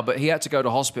fine now, but he had to go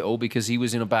to hospital because he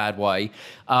was in a bad way.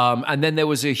 And then there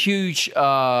was a huge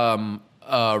reward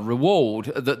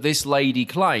that this lady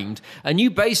claimed, and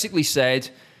you basically said,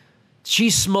 she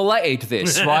Smolletted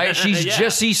this, right? She's Yeah.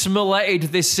 Jussie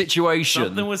Smolletted this situation.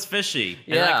 Something was fishy.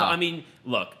 And Yeah. I mean,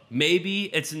 look, maybe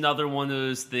it's another one of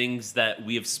those things that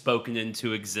we have spoken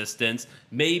into existence.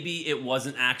 Maybe it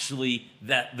wasn't actually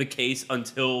the case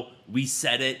until we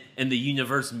said it and the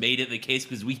universe made it the case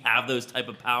because we have those type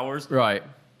of powers. Right.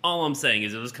 All I'm saying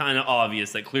is it was kind of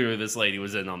obvious that clearly this lady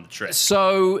was in on the trick.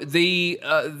 So the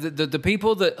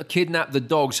people that kidnapped the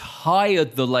dogs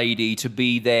hired the lady to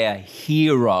be their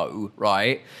hero,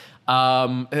 right?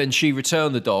 And she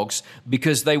returned the dogs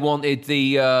because they wanted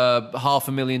the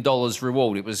 $500,000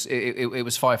 reward. It was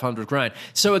 $500,000.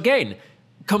 So again,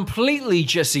 completely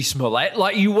Jussie Smollett.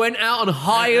 Like, you went out and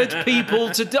hired people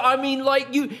to do. I mean,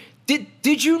 like, you.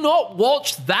 Did you not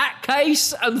watch that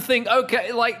case and think,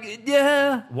 okay, like,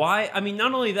 yeah? Why? I mean,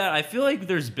 not only that, I feel like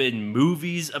there's been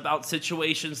movies about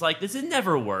situations like this. It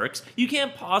never works. You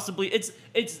can't possibly.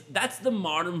 That's the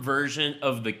modern version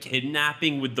of the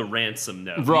kidnapping with the ransom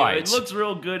note. Right. You know, it looks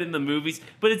real good in the movies,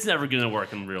 but it's never going to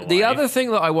work in real life. The other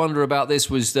thing that I wonder about this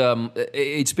was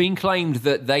it's been claimed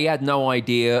that they had no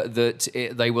idea that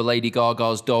they were Lady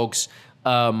Gaga's dogs.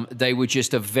 They were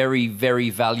just a very, very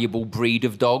valuable breed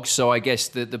of dogs. So I guess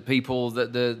the people,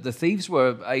 the thieves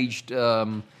were aged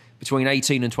between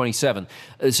 18 and 27.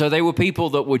 So they were people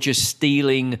that were just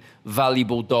stealing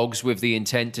valuable dogs with the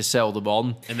intent to sell them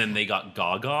on. And then they got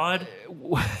Gaga'd.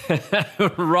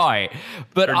 Right.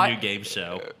 But Her new game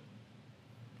show.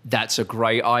 That's a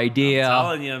great idea. I'm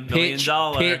telling you, $1 million.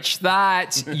 Pitch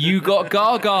that. You got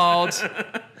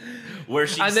Gaga'd. Where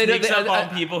she sneaks up on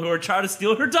people who are trying to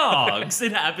steal her dogs.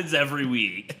 It happens every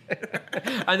week.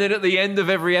 And then at the end of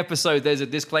every episode, there's a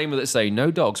disclaimer that says no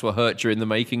dogs were hurt during the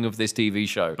making of this TV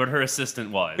show. But her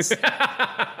assistant was.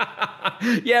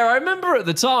 Yeah, I remember at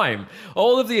the time,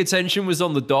 all of the attention was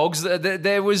on the dogs.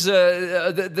 There was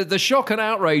the shock and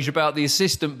outrage about the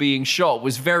assistant being shot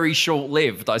was very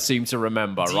short-lived, I seem to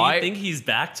remember, right? Do you think he's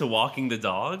back to walking the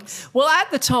dogs? Well,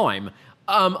 at the time,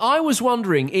 I was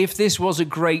wondering if this was a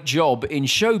great job in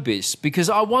showbiz, because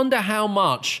I wonder how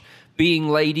much being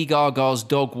Lady Gaga's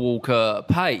dog walker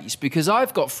pays, because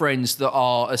I've got friends that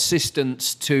are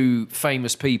assistants to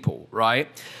famous people, right?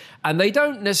 And they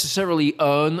don't necessarily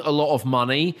earn a lot of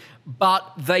money,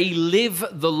 but they live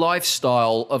the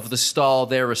lifestyle of the star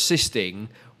they're assisting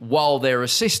while they're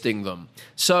assisting them.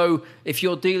 So if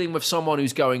you're dealing with someone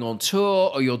who's going on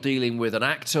tour, or you're dealing with an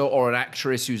actor or an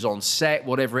actress who's on set,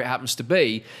 whatever it happens to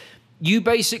be, you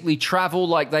basically travel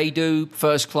like they do,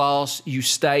 first class. You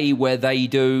stay where they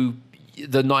do,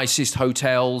 the nicest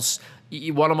hotels.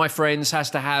 One of my friends has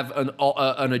to have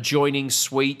an adjoining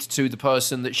suite to the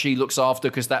person that she looks after,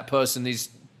 because that person is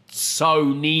so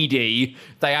needy.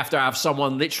 They have to have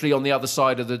someone literally on the other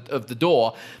side of the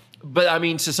door. But I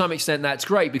mean, to some extent, that's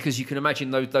great, because you can imagine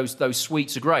those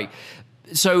suites are great.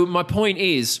 So my point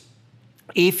is,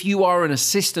 if you are an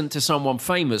assistant to someone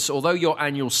famous, although your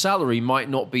annual salary might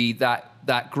not be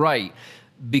that great,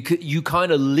 because you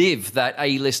kind of live that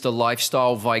A-lister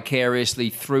lifestyle vicariously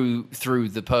through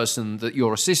the person that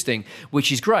you're assisting,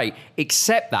 which is great.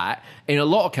 Except that in a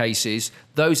lot of cases,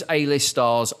 those A-list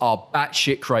stars are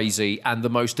batshit crazy and the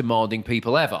most demanding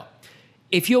people ever.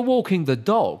 If you're walking the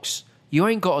dogs, you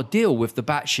ain't got to deal with the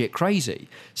batshit crazy.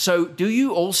 So do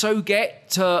you also get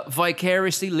to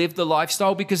vicariously live the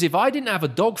lifestyle? Because if I didn't have a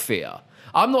dog fear,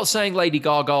 I'm not saying Lady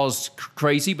Gaga's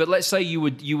crazy, but let's say you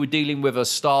were dealing with a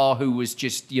star who was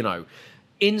just,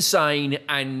 insane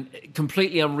and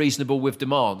completely unreasonable with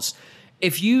demands.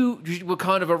 If you were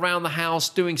kind of around the house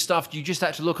doing stuff, you just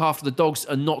had to look after the dogs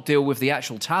and not deal with the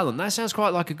actual talent. That sounds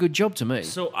quite like a good job to me.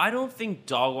 So I don't think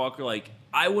dog walker,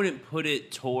 I wouldn't put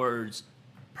it towards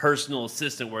personal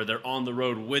assistant where they're on the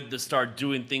road with the star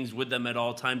doing things with them at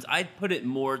all times. I'd put it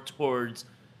more towards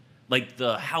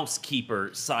the housekeeper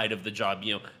side of the job.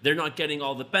 They're not getting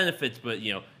all the benefits, but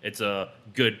it's a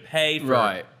good pay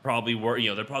for probably work.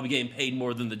 They're probably getting paid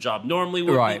more than the job normally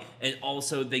would be, and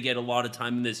also they get a lot of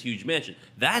time in this huge mansion.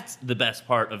 That's the best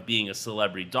part of being a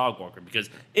celebrity dog walker, because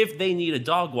if they need a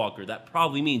dog walker, that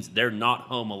probably means they're not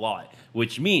home a lot,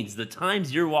 which means the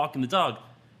times you're walking the dog,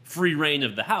 free reign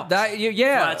of the house.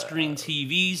 Flat screen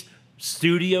TVs,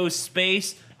 studio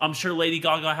space. I'm sure Lady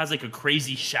Gaga has a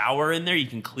crazy shower in there you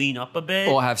can clean up a bit.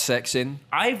 Or have sex in.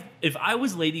 If I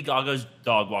was Lady Gaga's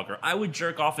dog walker, I would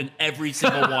jerk off in every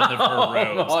single one of her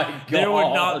rooms. My God. There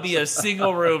would not be a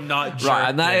single room not jerked Right,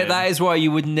 and that is why you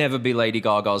would never be Lady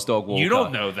Gaga's dog walker. You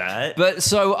don't know that. But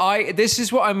so this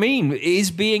is what I mean,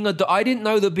 is being I didn't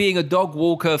know that being a dog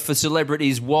walker for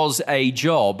celebrities was a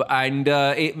job, and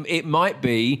it might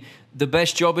be the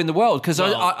best job in the world. Because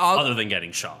other than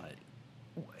getting shot.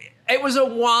 It was a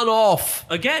one-off.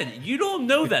 Again, you don't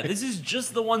know that. This is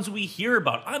just the ones we hear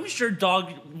about. I'm sure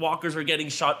dog walkers are getting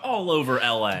shot all over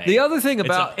LA. The other thing it's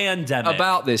a pandemic.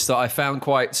 about this that I found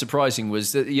quite surprising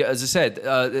was that, as I said,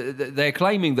 they're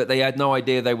claiming that they had no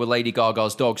idea they were Lady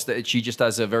Gaga's dogs, that she just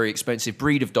has a very expensive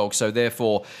breed of dogs, so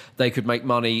therefore they could make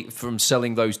money from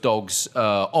selling those dogs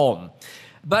on.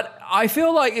 But I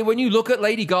feel like when you look at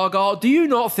Lady Gaga, do you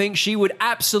not think she would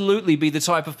absolutely be the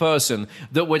type of person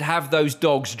that would have those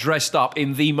dogs dressed up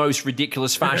in the most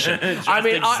ridiculous fashion?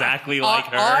 Exactly like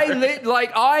her.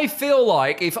 I feel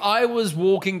like if I was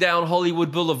walking down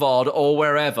Hollywood Boulevard or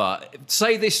wherever,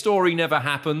 say this story never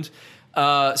happened,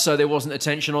 so there wasn't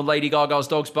attention on Lady Gaga's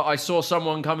dogs, but I saw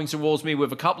someone coming towards me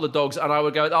with a couple of dogs, and I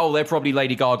would go, "Oh, they're probably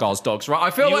Lady Gaga's dogs, right?"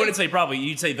 I feel you wouldn't say probably;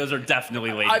 you'd say those are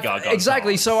definitely Lady Gaga's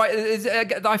exactly. dogs. So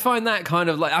I find that kind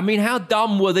of how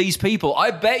dumb were these people?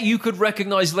 I bet you could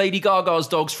recognize Lady Gaga's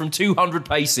dogs from 200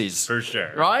 paces, for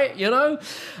sure, right?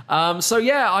 So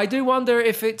yeah, I do wonder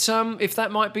if if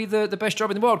that might be the best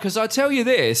job in the world, because I tell you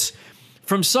this.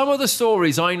 From some of the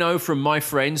stories I know from my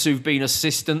friends who've been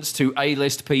assistants to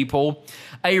A-list people,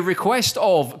 a request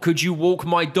of, could you walk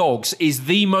my dogs, is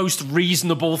the most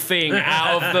reasonable thing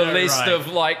out of the list of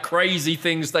crazy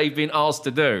things they've been asked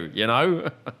to do,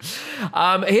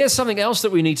 Here's something else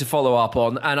that we need to follow up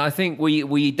on, and I think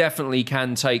we definitely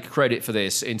can take credit for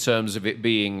this in terms of it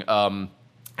being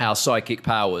our psychic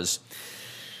powers.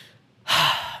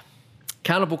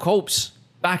 Cannibal Corpse,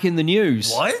 back in the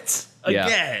news. What? Yeah.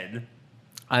 Again?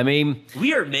 I mean,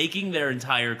 we are making their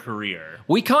entire career.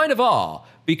 We kind of are,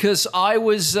 because I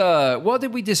was, what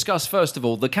did we discuss first of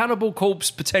all? The Cannibal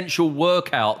Corpse potential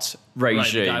workout regime.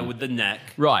 Right, the guy with the neck.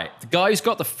 Right, the guy who's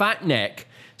got the fat neck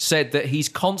said that he's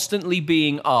constantly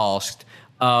being asked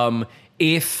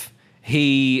if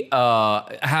he,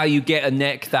 how you get a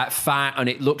neck that fat and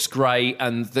it looks great,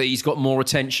 and that he's got more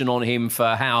attention on him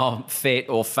for how fit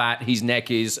or fat his neck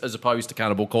is as opposed to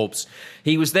Cannibal Corpse.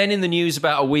 He was then in the news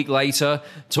about a week later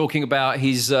talking about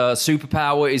his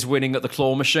superpower is winning at the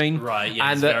claw machine. Right, yeah,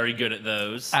 he's very good at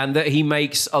those. And that he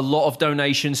makes a lot of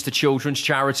donations to children's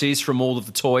charities from all of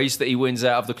the toys that he wins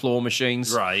out of the claw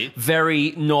machines. Right.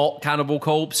 Very not Cannibal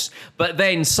Corpse. But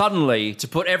then suddenly, to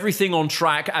put everything on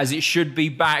track as it should be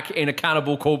back in a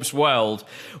Cannibal Corpse world,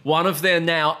 one of their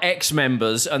now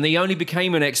ex-members, and he only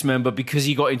became an ex-member because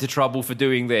he got into trouble for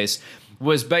doing this,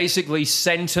 was basically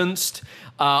sentenced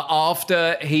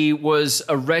after he was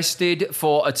arrested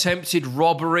for attempted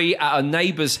robbery at a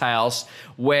neighbor's house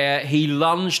where he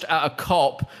lunged at a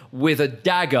cop with a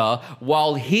dagger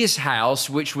while his house,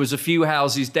 which was a few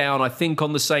houses down, I think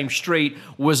on the same street,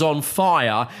 was on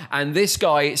fire. And this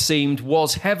guy, it seemed,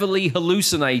 was heavily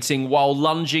hallucinating while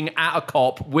lunging at a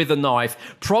cop with a knife,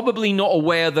 probably not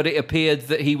aware that it appeared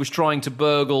that he was trying to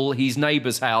burgle his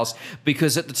neighbor's house,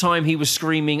 because at the time he was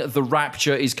screaming, "The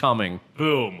rapture is coming."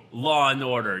 Boom. Law and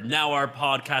order. Now our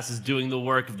podcast is doing the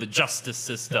work of the justice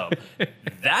system.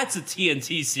 That's a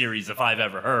TNT series if I've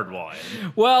ever heard one.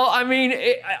 Well, I mean,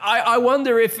 I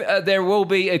wonder if there will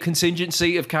be a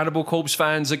contingency of Cannibal Corpse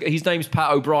fans. His name's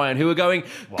Pat O'Brien, who are going,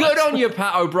 "Good on you,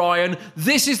 Pat O'Brien.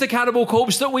 This is the Cannibal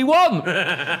Corpse that we want."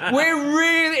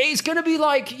 It's going to be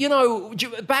like, you know,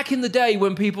 back in the day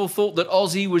when people thought that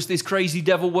Ozzy was this crazy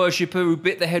devil worshipper who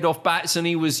bit the head off bats and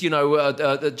he was, you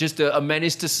know, just a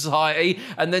menace to society.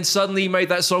 And then suddenly he made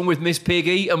that song with Miss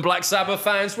Piggy and Black Sabbath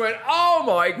fans went, "Oh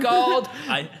my God."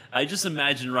 I just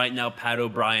imagine right now Pat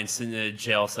O'Brien sitting in a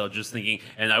jail cell just thinking,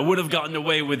 and I would have gotten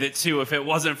away with it too if it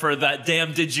wasn't for that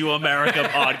damn Did You America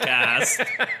podcast.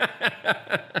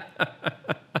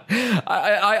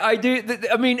 I do.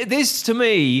 I mean, this to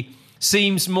me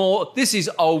seems more. This is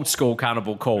old school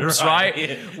Cannibal Corpse, right?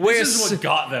 This is what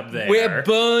got them there. We're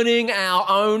burning our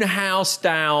own house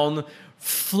down,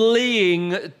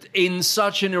 fleeing in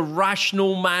such an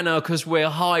irrational manner because we're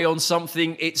high on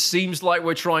something. It seems like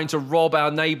we're trying to rob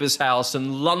our neighbor's house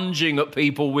and lunging at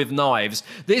people with knives.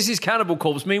 This is Cannibal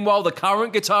Corpse. Meanwhile, the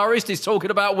current guitarist is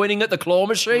talking about winning at the claw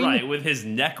machine. Right, with his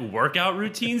neck workout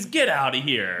routines. Get out of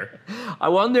here. I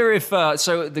wonder if...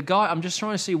 so the guy... I'm just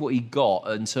trying to see what he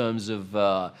got in terms of...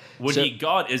 What he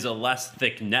got is a less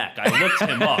thick neck. I looked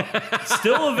him up.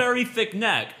 Still a very thick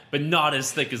neck, but not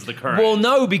as thick as the current. Well,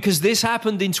 no, because this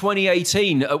happened in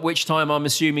 2018, at which time I'm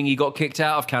assuming he got kicked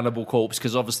out of Cannibal Corpse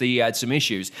because obviously he had some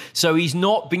issues. So he's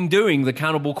not been doing the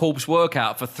Cannibal Corpse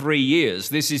workout for 3 years.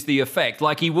 This is the effect.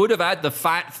 Like, he would have had the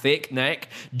fat, thick neck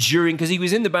during... because he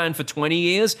was in the band for 20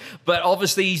 years, but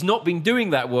obviously he's not been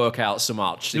doing that workout so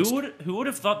much. Who would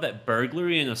have thought that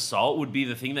burglary and assault would be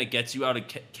the thing that gets you out of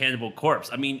Cannibal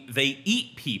Corpse? I mean, they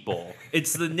eat people.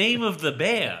 It's the name of the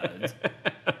band.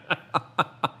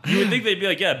 You would think they'd be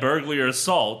like, yeah, burglary or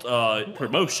assault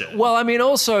promotion. Well, I mean,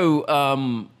 also,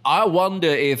 I wonder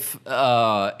if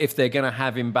they're going to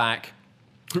have him back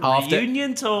after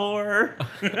reunion tour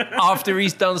after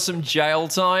he's done some jail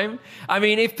time. I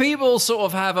mean, if people sort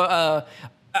of have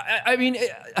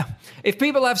if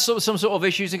people have some sort of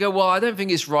issues and go, well, I don't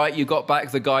think it's right you got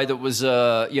back the guy that was,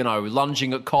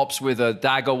 lunging at cops with a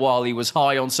dagger while he was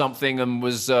high on something and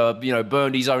was,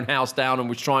 burned his own house down and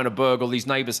was trying to burgle his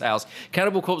neighbor's house.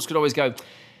 Cannibal Corpse could always go,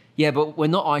 yeah, but we're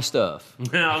not Iced Earth.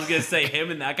 I was going to say, him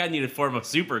and that guy need to form a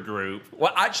super group.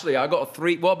 Well, actually, I got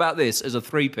what about this as a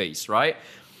three-piece, right?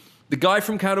 The guy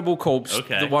from Cannibal Corpse,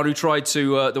 the one who tried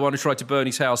to burn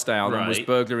his house down and was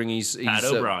burglaring his Pat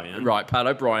O'Brien. Right, Pat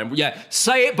O'Brien. Yeah,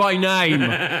 say it by name.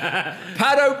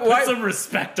 Put some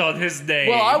respect on his name.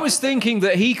 Well, I was thinking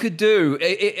that he could do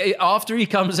after he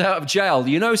comes out of jail.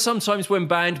 You know, sometimes when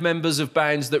band members of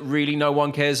bands that really no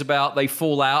one cares about, they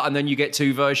fall out, and then you get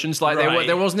two versions. Like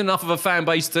there wasn't enough of a fan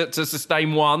base to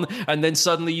sustain one, and then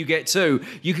suddenly you get two.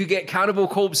 You could get Cannibal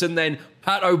Corpse and then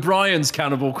Pat O'Brien's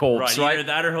Cannibal Corpse, right? Either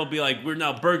that or he'll be like, we're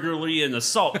now burglary and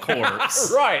assault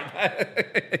corpse. Right.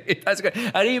 That's good.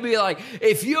 And he'd be like,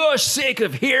 if you're sick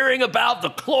of hearing about the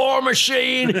claw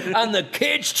machine and the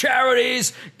kids'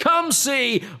 charities, come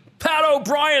see Pat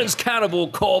O'Brien's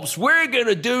Cannibal Corpse. We're going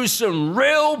to do some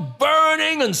real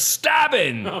burning and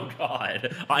stabbing. Oh,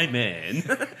 God. I'm in.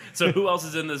 So who else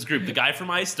is in this group? The guy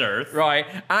from Iced Earth. Right.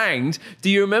 And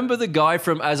do you remember the guy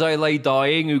from As I Lay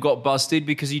Dying who got busted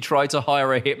because he tried to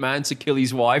hire a hitman to kill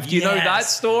his wife? Do you know that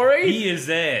story? He is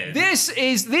in. This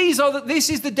is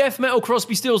the death metal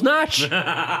Crosby, Stills, Nash.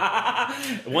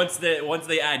 Once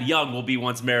they add Young will be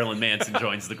once Marilyn Manson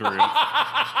joins the group.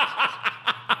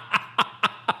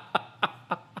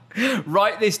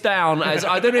 Write this down as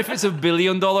I don't know if it's $1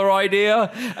 billion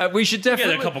idea. We should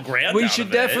definitely get a couple grand. We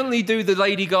should definitely do the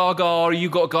Lady Gaga You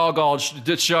Got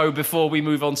Gaga show before we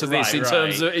move on to this in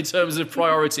terms of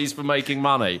priorities for making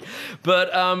money.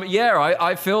 But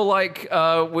I feel like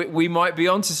we might be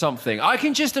onto something. I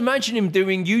can just imagine him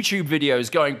doing YouTube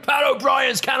videos going, Pat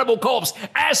O'Brien's Cannibal Corpse,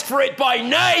 ask for it by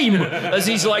name, as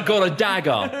he's like got a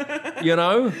dagger, you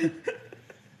know.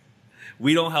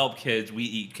 We don't help kids, we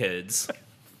eat kids.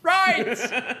 Right.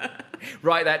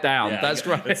 Write that down. Yeah, That's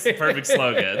great. It's the perfect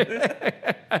slogan.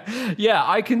 Yeah,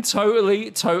 I can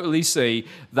totally see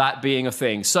that being a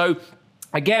thing. So,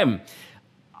 again,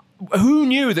 who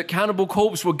knew that Cannibal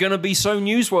Corpse were going to be so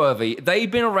newsworthy?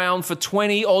 They've been around for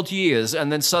 20 odd years,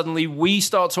 and then suddenly we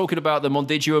start talking about them on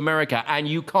Did You America, and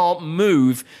you can't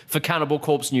move for Cannibal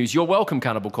Corpse news. You're welcome,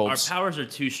 Cannibal Our Corpse. powers are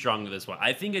too strong with this one.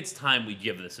 I think it's time we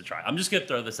give this a try. I'm just going to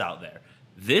throw this out there.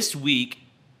 This week,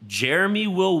 Jeremy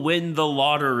will win the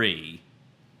lottery.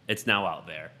 It's now out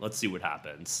there. Let's see what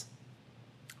happens.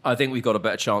 I think we've got a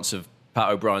better chance of Pat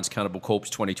O'Brien's Cannibal Corpse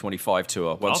 2025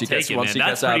 tour once I'll he gets take it, once man. he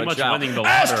That's gets out pretty of much jail. winning the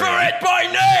Ask for lottery. it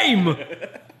by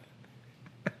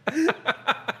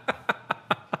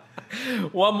name.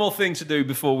 One more thing to do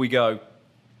before we go.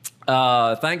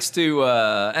 Thanks to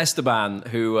Esteban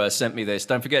who sent me this.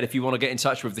 Don't forget, if you want to get in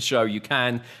touch with the show, you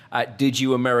can at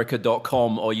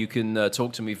didyouamerica.com, or you can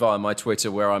talk to me via my Twitter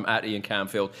where I'm at Ian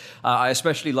Canfield. I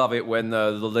especially love it when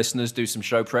the listeners do some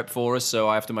show prep for us, so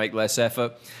I have to make less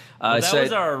effort. Well, that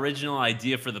was our original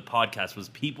idea for the podcast, was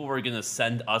people were going to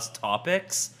send us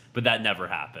topics, but that never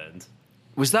happened.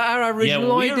 Was that our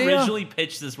original idea? idea? We originally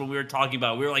pitched this when we were talking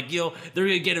about it. We were like, they're going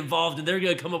to get involved and they're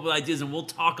going to come up with ideas and we'll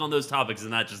talk on those topics,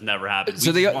 and that just never happened.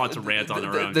 We just want to rant on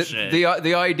our own shit.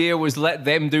 The idea was let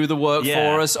them do the work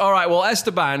for us. All right, well,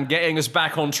 Esteban getting us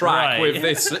back on track with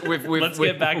this. Let's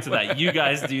get back to that. You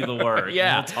guys do the work.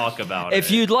 Yeah. We'll talk about it.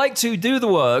 If you'd like to do the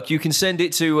work, you can send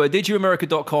it to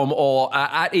didyouamerica.com or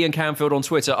at Ian Canfield on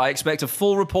Twitter. I expect a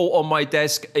full report on my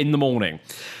desk in the morning.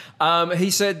 He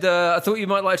said, I thought you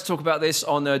might like to talk about this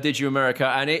on Did You America,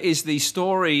 and it is the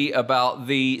story about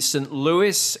the St.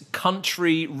 Louis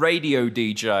country radio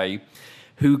DJ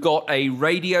who got a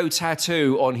radio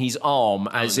tattoo on his arm,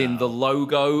 as in the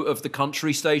logo of the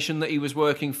country station that he was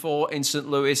working for in St.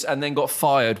 Louis, and then got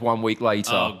fired 1 week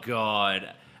later. Oh,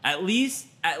 God. At least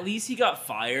he got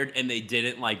fired and they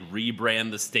didn't like rebrand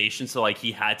the station, so like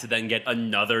he had to then get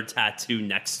another tattoo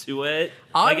next to it.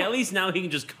 Like at least now he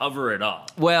can just cover it up.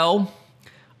 Well,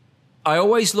 I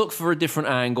always look for a different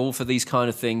angle for these kind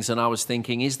of things, and I was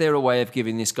thinking, is there a way of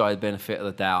giving this guy the benefit of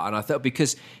the doubt? And I thought,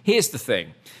 because here's the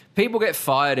thing. People get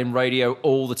fired in radio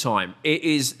all the time. It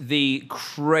is the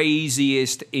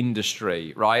craziest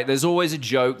industry, right? There's always a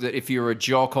joke that if you're a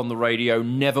jock on the radio,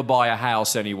 never buy a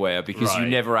house anywhere because you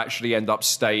never actually end up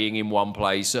staying in one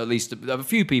place. At least a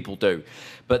few people do,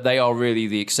 but they are really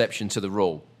the exception to the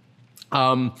rule.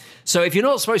 So if you're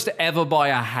not supposed to ever buy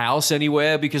a house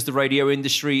anywhere because the radio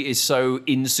industry is so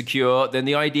insecure, then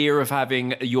the idea of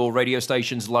having your radio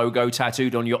station's logo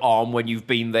tattooed on your arm when you've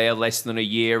been there less than a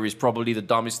year is probably the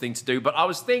dumbest thing to do. But I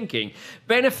was thinking,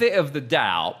 benefit of the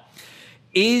doubt,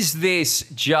 is this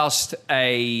just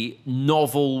a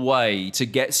novel way to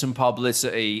get some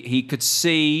publicity? He could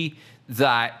see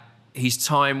that his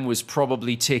time was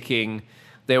probably ticking.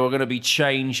 There were going to be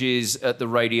changes at the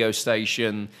radio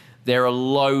station. There are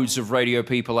loads of radio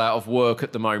people out of work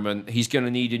at the moment. He's going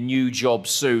to need a new job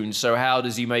soon. So how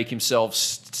does he make himself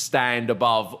stand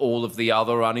above all of the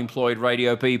other unemployed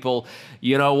radio people?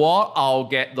 You know what? I'll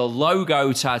get the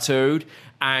logo tattooed.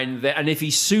 And if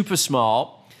he's super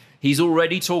smart, he's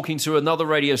already talking to another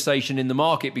radio station in the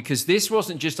market, because this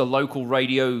wasn't just a local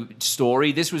radio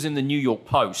story. This was in the New York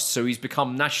Post. So he's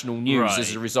become national news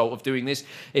as a result of doing this.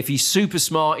 If he's super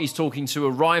smart, he's talking to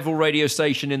a rival radio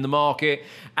station in the market,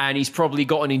 and he's probably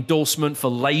got an endorsement for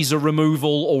laser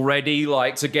removal already,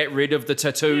 like to get rid of the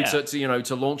tattoo,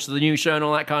 to launch the new show and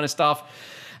all that kind of stuff.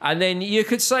 And then you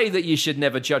could say that you should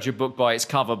never judge a book by its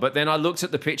cover, but then I looked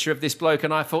at the picture of this bloke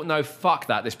and I thought, no, fuck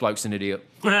that, this bloke's an idiot.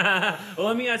 Well,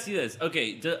 let me ask you this.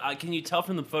 Okay, can you tell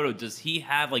from the photo, does he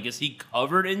have, is he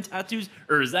covered in tattoos,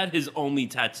 or is that his only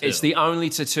tattoo? It's the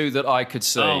only tattoo that I could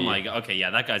see. Oh my God. Okay,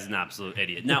 yeah, that guy's an absolute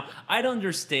idiot. Now, I'd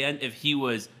understand if he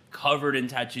was covered in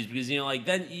tattoos, because,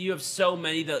 then you have so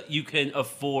many that you can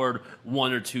afford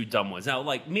one or two dumb ones. Now,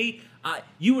 like me,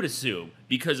 you would assume,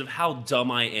 because of how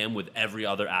dumb I am with every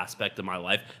other aspect of my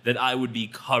life, that I would be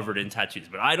covered in tattoos.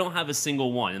 But I don't have a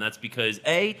single one, and that's because,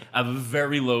 A, I have a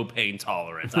very low pain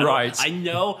tolerance. I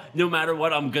know no matter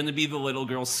what, I'm going to be the little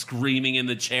girl screaming in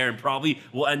the chair and probably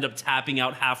will end up tapping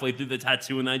out halfway through the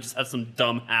tattoo, and I just have some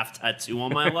dumb half tattoo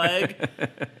on my leg.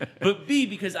 But B,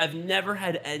 because I've never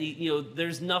had any,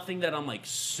 there's nothing that I'm,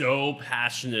 so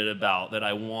passionate about that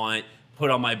I want put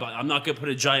on my butt. I'm not going to put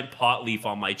a giant pot leaf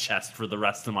on my chest for the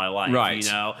rest of my life. Right. You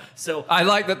know. So I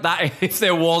like that. If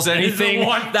there was anything,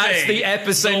 that's the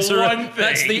epicenter.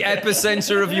 That's the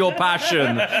epicenter of your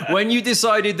passion. When you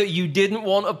decided that you didn't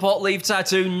want a pot leaf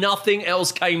tattoo, nothing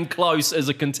else came close as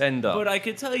a contender. But I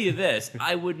can tell you this,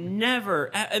 I would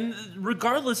never, and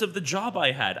regardless of the job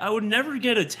I had, I would never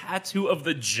get a tattoo of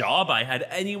the job I had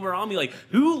anywhere on me. Like,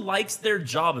 who likes their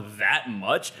job that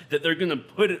much that they're going to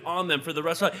put it on them for the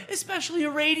rest of life, especially a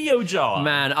radio job?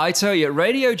 Man, I tell you,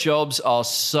 radio jobs are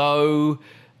so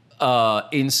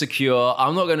insecure.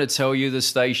 I'm not going to tell you the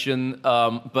station,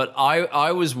 but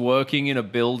I was working in a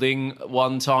building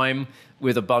one time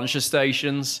with a bunch of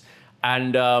stations,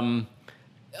 and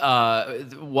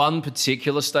one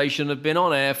particular station had been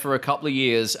on air for a couple of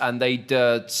years, and they'd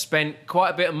spent quite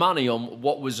a bit of money on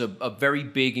what was a very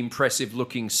big,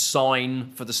 impressive-looking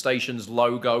sign for the station's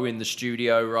logo in the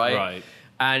studio, right? Right.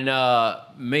 And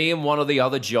me and one of the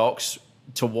other jocks,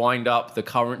 to wind up the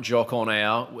current jock on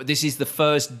air, this is the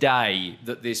first day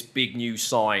that this big new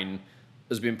sign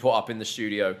has been put up in the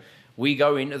studio. We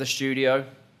go into the studio,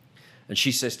 and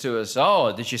she says to us,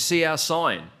 "Oh, did you see our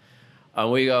sign?"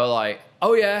 And we go like,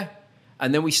 "Oh, yeah."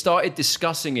 And then we started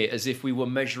discussing it as if we were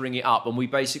measuring it up. And we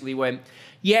basically went,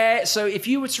 "Yeah, so if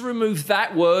you were to remove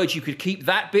that word, you could keep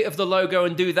that bit of the logo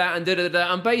and do that and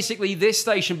da-da-da. And basically this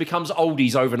station becomes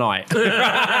oldies overnight."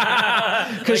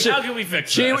 Like, how can we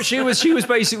fix this? She was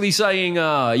basically saying,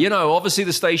 obviously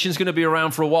the station's going to be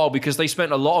around for a while because they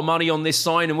spent a lot of money on this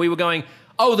sign. And we were going,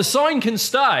 "Oh, the sign can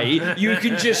stay. You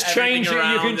can just change it.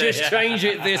 You can just change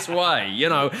it this way,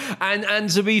 And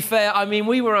to be fair, I mean,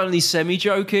 we were only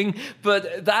semi-joking,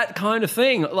 but that kind of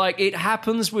thing, like, it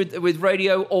happens with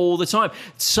radio all the time.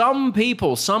 Some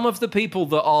of the people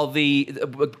that are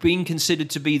being considered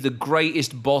to be the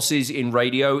greatest bosses in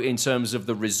radio in terms of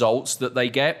the results that they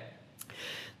get,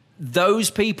 those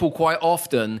people quite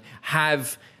often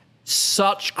have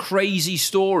such crazy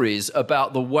stories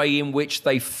about the way in which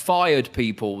they fired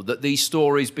people that these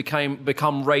stories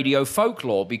become radio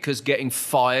folklore, because getting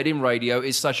fired in radio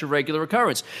is such a regular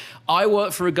occurrence. I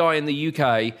work for a guy in the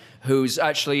UK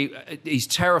he's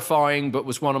terrifying, but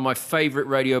was one of my favorite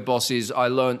radio bosses. I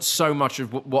learned so much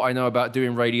of what I know about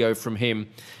doing radio from him.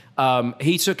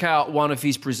 He took out one of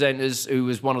his presenters, who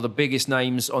was one of the biggest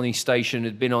names on his station,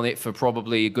 had been on it for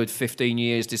probably a good 15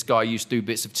 years. This guy used to do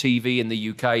bits of TV in the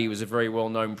UK. He was a very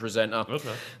well-known presenter. Okay.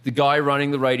 The guy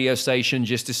running the radio station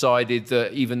just decided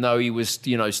that even though he was,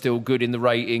 still good in the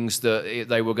ratings, that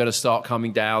they were going to start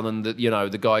coming down, and that,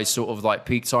 the guy's sort of like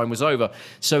peak time was over.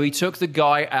 So he took the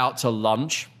guy out to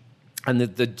lunch, and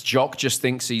the jock just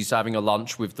thinks he's having a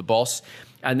lunch with the boss.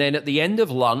 And then at the end of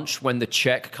lunch, when the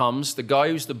check comes, the guy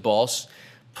who's the boss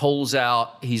pulls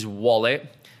out his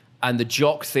wallet, and the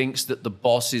jock thinks that the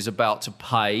boss is about to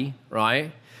pay,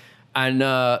 right? And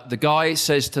the guy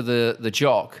says to the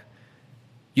jock,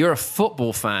 "You're a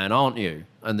football fan, aren't you?"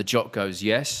 And the jock goes,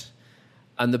 "Yes."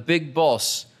 And the big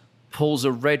boss pulls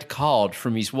a red card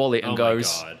from his wallet and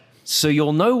goes, God. "So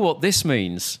you'll know what this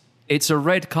means. It's a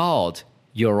red card.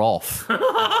 You're off."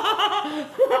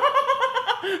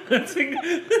 That's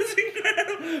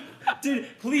incredible.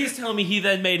 Please tell me he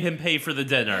then made him pay for the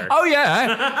dinner. Oh,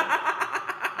 yeah.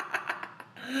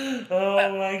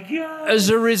 Oh, my God. As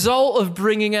a result of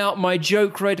bringing out my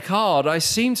joke red card, I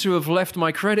seem to have left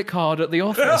my credit card at the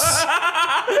office.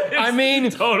 I mean,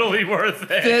 totally worth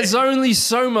it. There's only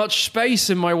so much space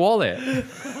in my wallet.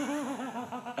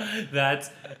 That's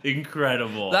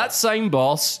incredible. That same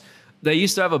boss, they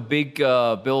used to have a big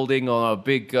building on a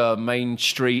big main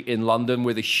street in London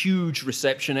with a huge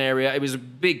reception area. It was a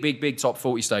big top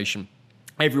 40 station.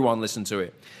 Everyone listened to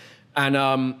it. And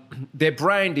their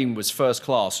branding was first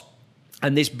class.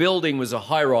 And this building was a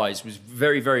high-rise, was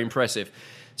very, very impressive.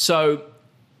 So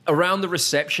around the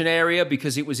reception area,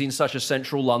 because it was in such a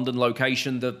central London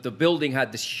location, the building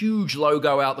had this huge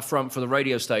logo out the front for the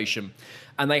radio station.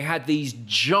 And they had these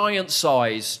giant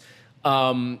size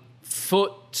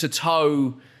foot to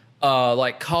toe,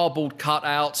 like cardboard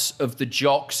cutouts of the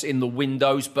jocks in the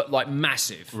windows, but like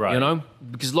massive, right.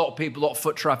 Because a lot of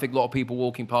foot traffic, a lot of people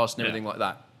walking past and everything like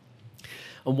that.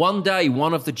 And one day,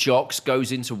 one of the jocks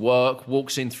goes into work,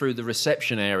 walks in through the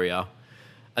reception area,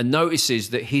 and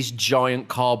notices that his giant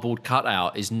cardboard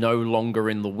cutout is no longer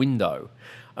in the window,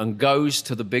 and goes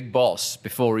to the big boss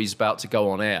before he's about to go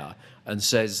on air and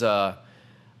says, "I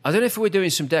don't know if we're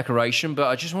doing some decoration, but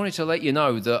I just wanted to let you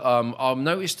know that I've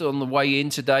noticed on the way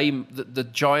in today that the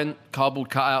giant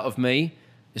cardboard cutout of me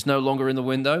is no longer in the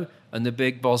window." And the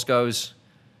big boss goes,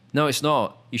 No, it's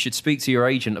not. You should speak to your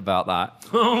agent about that.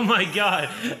 Oh my God.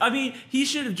 I mean, he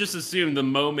should have just assumed the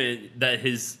moment that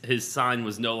his sign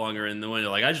was no longer in the window,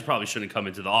 like, I just probably shouldn't come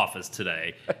into the office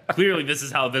today. Clearly, this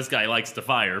is how this guy likes to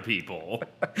fire people.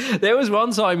 There was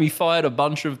one time he fired a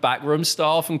bunch of backroom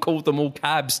staff and called them all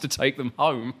cabs to take them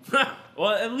home.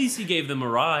 Well, at least he gave them a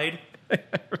ride.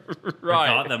 Right.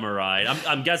 Got them a ride.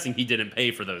 I'm guessing he didn't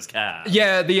pay for those cabs.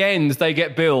 Yeah, at the end they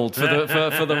get billed for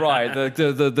the ride.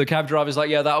 The cab driver's like,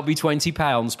 yeah, that'll be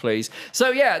 £20, please.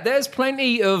 So yeah, there's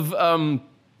plenty of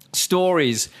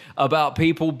stories about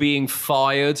people being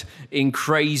fired in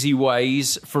crazy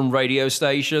ways from radio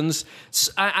stations.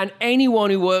 And anyone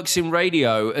who works in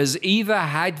radio has either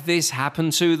had this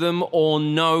happen to them or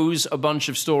knows a bunch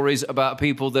of stories about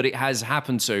people that it has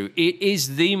happened to. It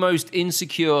is the most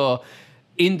insecure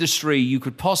industry you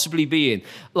could possibly be in.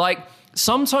 Like,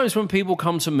 sometimes when people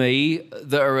come to me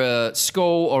that are at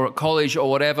school or at college or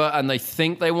whatever, and they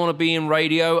think they want to be in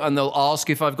radio and they'll ask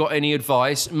if I've got any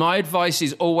advice, my advice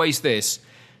is always this: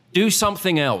 do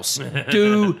something else.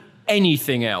 Do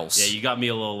anything else. Yeah, you got me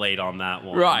a little late on that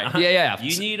one. Right. Yeah.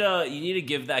 You need to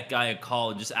give that guy a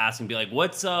call and just ask him, be like,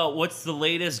 what's the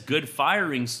latest good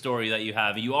firing story that you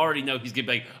have? You already know he's gonna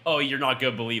be like, oh, you're not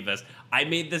gonna believe this. I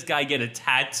made this guy get a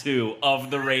tattoo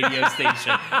of the radio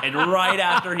station, and right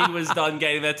after he was done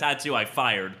getting that tattoo, I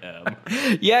fired him.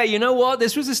 Yeah, you know what?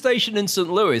 This was a station in St.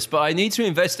 Louis, but I need to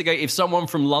investigate if someone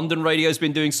from London radio's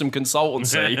been doing some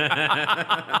consultancy.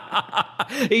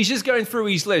 He's just going through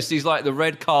his list. He's like, the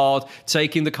red card,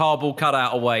 taking the cardboard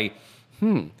cutout away.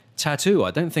 Tattoo. I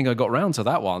don't think I got round to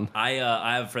that one. I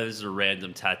have a friend. This is a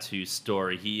random tattoo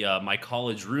story. He, my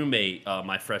college roommate,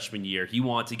 my freshman year, he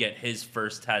wanted to get his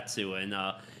first tattoo, and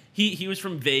he was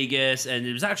from Vegas, and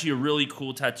it was actually a really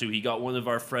cool tattoo. He got one of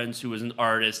our friends who was an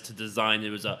artist to design.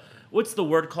 It was a, what's the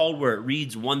word called where it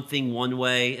reads one thing one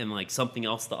way and like something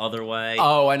else the other way?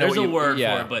 Oh, I know. There's a word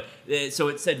for it, but so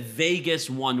it said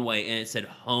Vegas one way and it said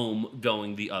home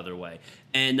going the other way.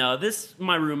 And this,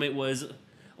 my roommate was,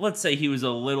 let's say he was a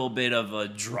little bit of a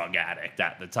drug addict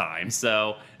at the time.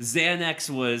 So Xanax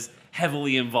was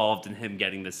heavily involved in him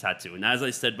getting this tattoo. And as I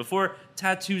said before,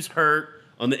 tattoos hurt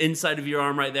on the inside of your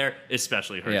arm right there,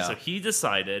 especially hurt. Yeah. So he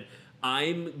decided,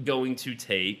 I'm going to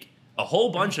take a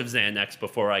whole bunch of Xanax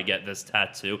before I get this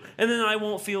tattoo, and then I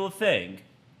won't feel a thing.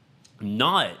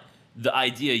 Not the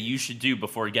idea you should do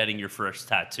before getting your first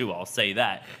tattoo, I'll say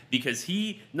that. Because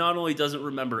he not only doesn't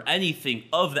remember anything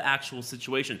of the actual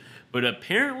situation, but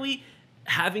apparently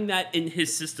having that in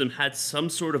his system had some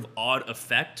sort of odd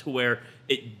effect to where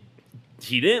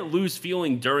he didn't lose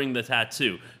feeling during the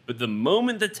tattoo. But the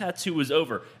moment the tattoo was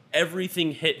over,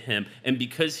 everything hit him, and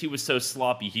because he was so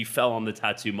sloppy, he fell on the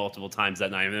tattoo multiple times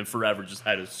that night and then forever just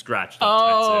had a scratched up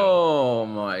tattoo. Oh,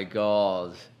 my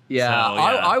God. Yeah, So, yeah.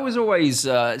 I was always,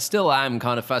 still am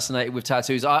kind of fascinated with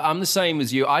tattoos. I'm the same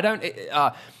as you. I don't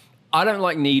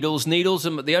like needles. Needles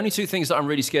are the only two things that I'm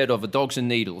really scared of are dogs and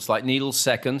needles. Like needles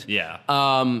second. Yeah.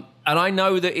 And I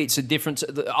know that it's a different.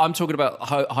 I'm talking about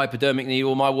hypodermic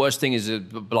needle. My worst thing is a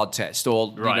blood test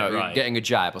or Right. getting a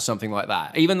jab or something like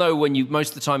that. Even though when you most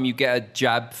of the time you get a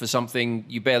jab for something,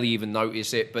 you barely even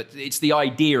notice it. But it's the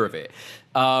idea of it.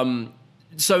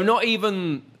 So not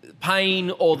even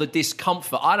pain or the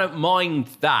discomfort. I don't mind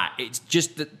that. It's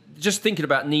just that just thinking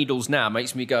about needles now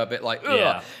makes me go a bit like, ugh.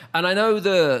 Yeah. And I know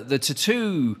the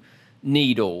tattoo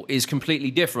needle is completely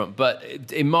different, but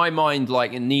in my mind,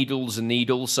 like needles and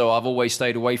needles, so I've always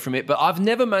stayed away from it. But I've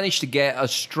never managed to get a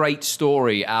straight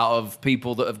story out of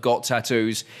people that have got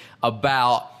tattoos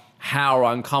about how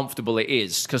uncomfortable it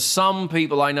is, because some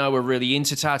people I know are really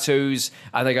into tattoos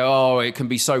and they go, oh, it can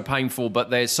be so painful, but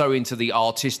they're so into the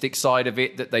artistic side of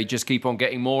it that they just keep on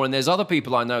getting more. And there's other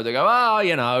people I know that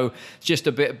go, it's just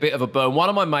a bit of a burn. One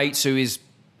of my mates he's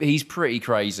pretty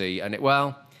crazy, and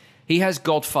he has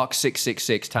Godfuck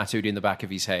 666 tattooed in the back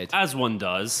of his head. As one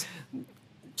does.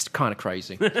 It's kind of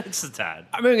crazy. It's a tad.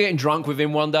 I remember getting drunk with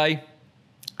him one day,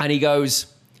 and he goes,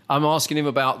 I'm asking him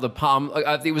about the palm.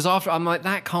 It was after, I'm like,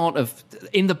 that can't have,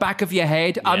 in the back of your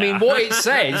head. Yeah. I mean, what it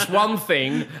says, one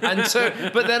thing, and two,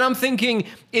 but then I'm thinking,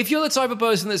 if you're the type of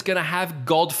person that's going to have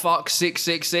Godfuck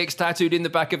 666 tattooed in the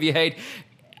back of your head,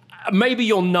 maybe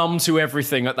you're numb to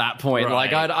everything at that point. Right.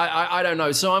 Like, I don't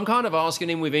know. So I'm kind of asking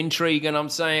him with intrigue, and I'm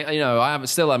saying, I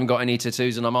still haven't got any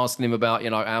tattoos, and I'm asking him about,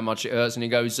 how much it hurts, and he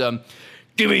goes,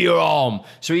 give me your arm.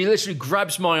 So he literally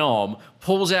grabs my arm,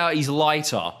 pulls out his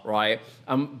lighter, right?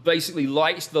 And basically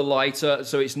lights the lighter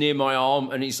so it's near my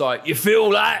arm. And he's like, you feel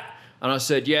that? And I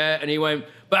said, yeah. And he went,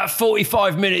 About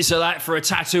 45 minutes of that for a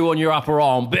tattoo on your upper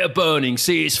arm. Bit of burning.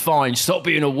 See, it's fine. Stop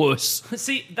being a wuss.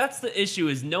 See, that's the issue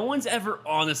is no one's ever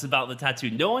honest about the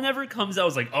tattoo. No one ever comes out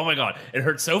and is like, oh my God, it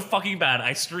hurt so fucking bad.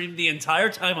 I screamed the entire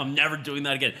time. I'm never doing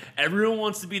that again. Everyone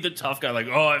wants to be the tough guy like,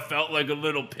 oh, I felt like a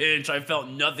little pinch. I felt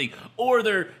nothing. Or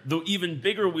they're the even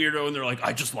bigger weirdo and they're like,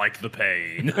 I just like the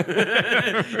pain. You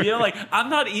know, like, I'm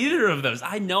not either of those.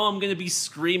 I know I'm going to be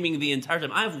screaming the entire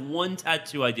time. I have one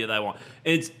tattoo idea that I want.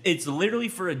 It's literally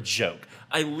for a joke.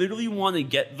 I literally want to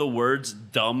get the words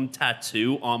dumb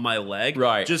tattoo on my leg.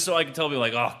 Right. Just so I can tell people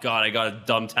like, oh God, I got a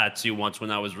dumb tattoo once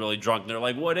when I was really drunk. And they're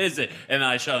like, what is it? And then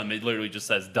I show them, it literally just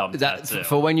says dumb tattoo.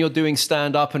 For when you're doing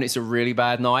stand-up and it's a really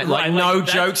bad night, like Right, no like,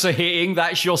 jokes are hitting,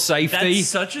 that's your safety. That's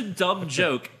such a dumb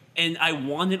joke. And I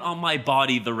want it on my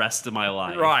body the rest of my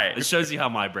life. Right. It shows you how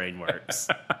my brain works.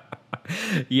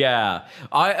 Yeah.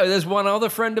 There's one other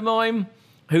friend of mine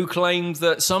who claimed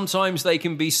that sometimes they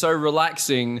can be so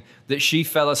relaxing that she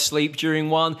fell asleep during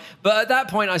one. But at that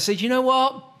point, I said, you know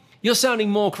what? You're sounding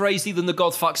more crazy than the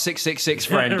Godfuck 666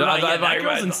 friend. Right, yeah, that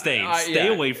girl's insane. Stay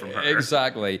away from her.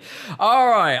 Exactly. All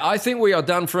right. I think we are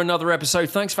done for another episode.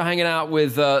 Thanks for hanging out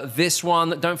with this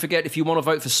one. Don't forget, if you want to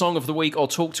vote for Song of the Week or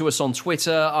talk to us on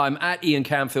Twitter, I'm at Ian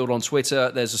Camfield on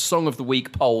Twitter. There's a Song of the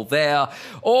Week poll there.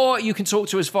 Or you can talk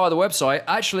to us via the website.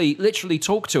 Actually, literally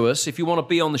talk to us. If you want to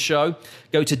be on the show,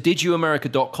 go to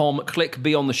didyouamerica.com, click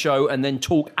Be on the Show, and then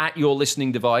talk at your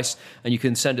listening device, and you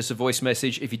can send us a voice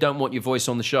message. If you don't want your voice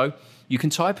on the show, you can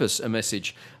type us a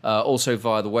message also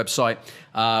via the website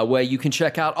where you can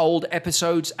check out old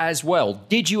episodes as well.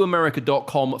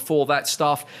 didyouamerica.com for that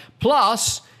stuff.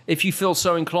 Plus, if you feel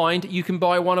so inclined, you can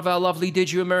buy one of our lovely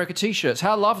Did You America t-shirts.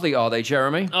 How lovely are they,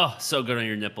 Jeremy? Oh, so good on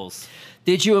your nipples.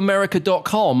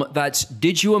 didyouamerica.com. That's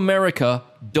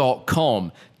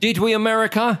didyouamerica.com. Did we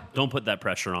America? Don't put that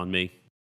pressure on me.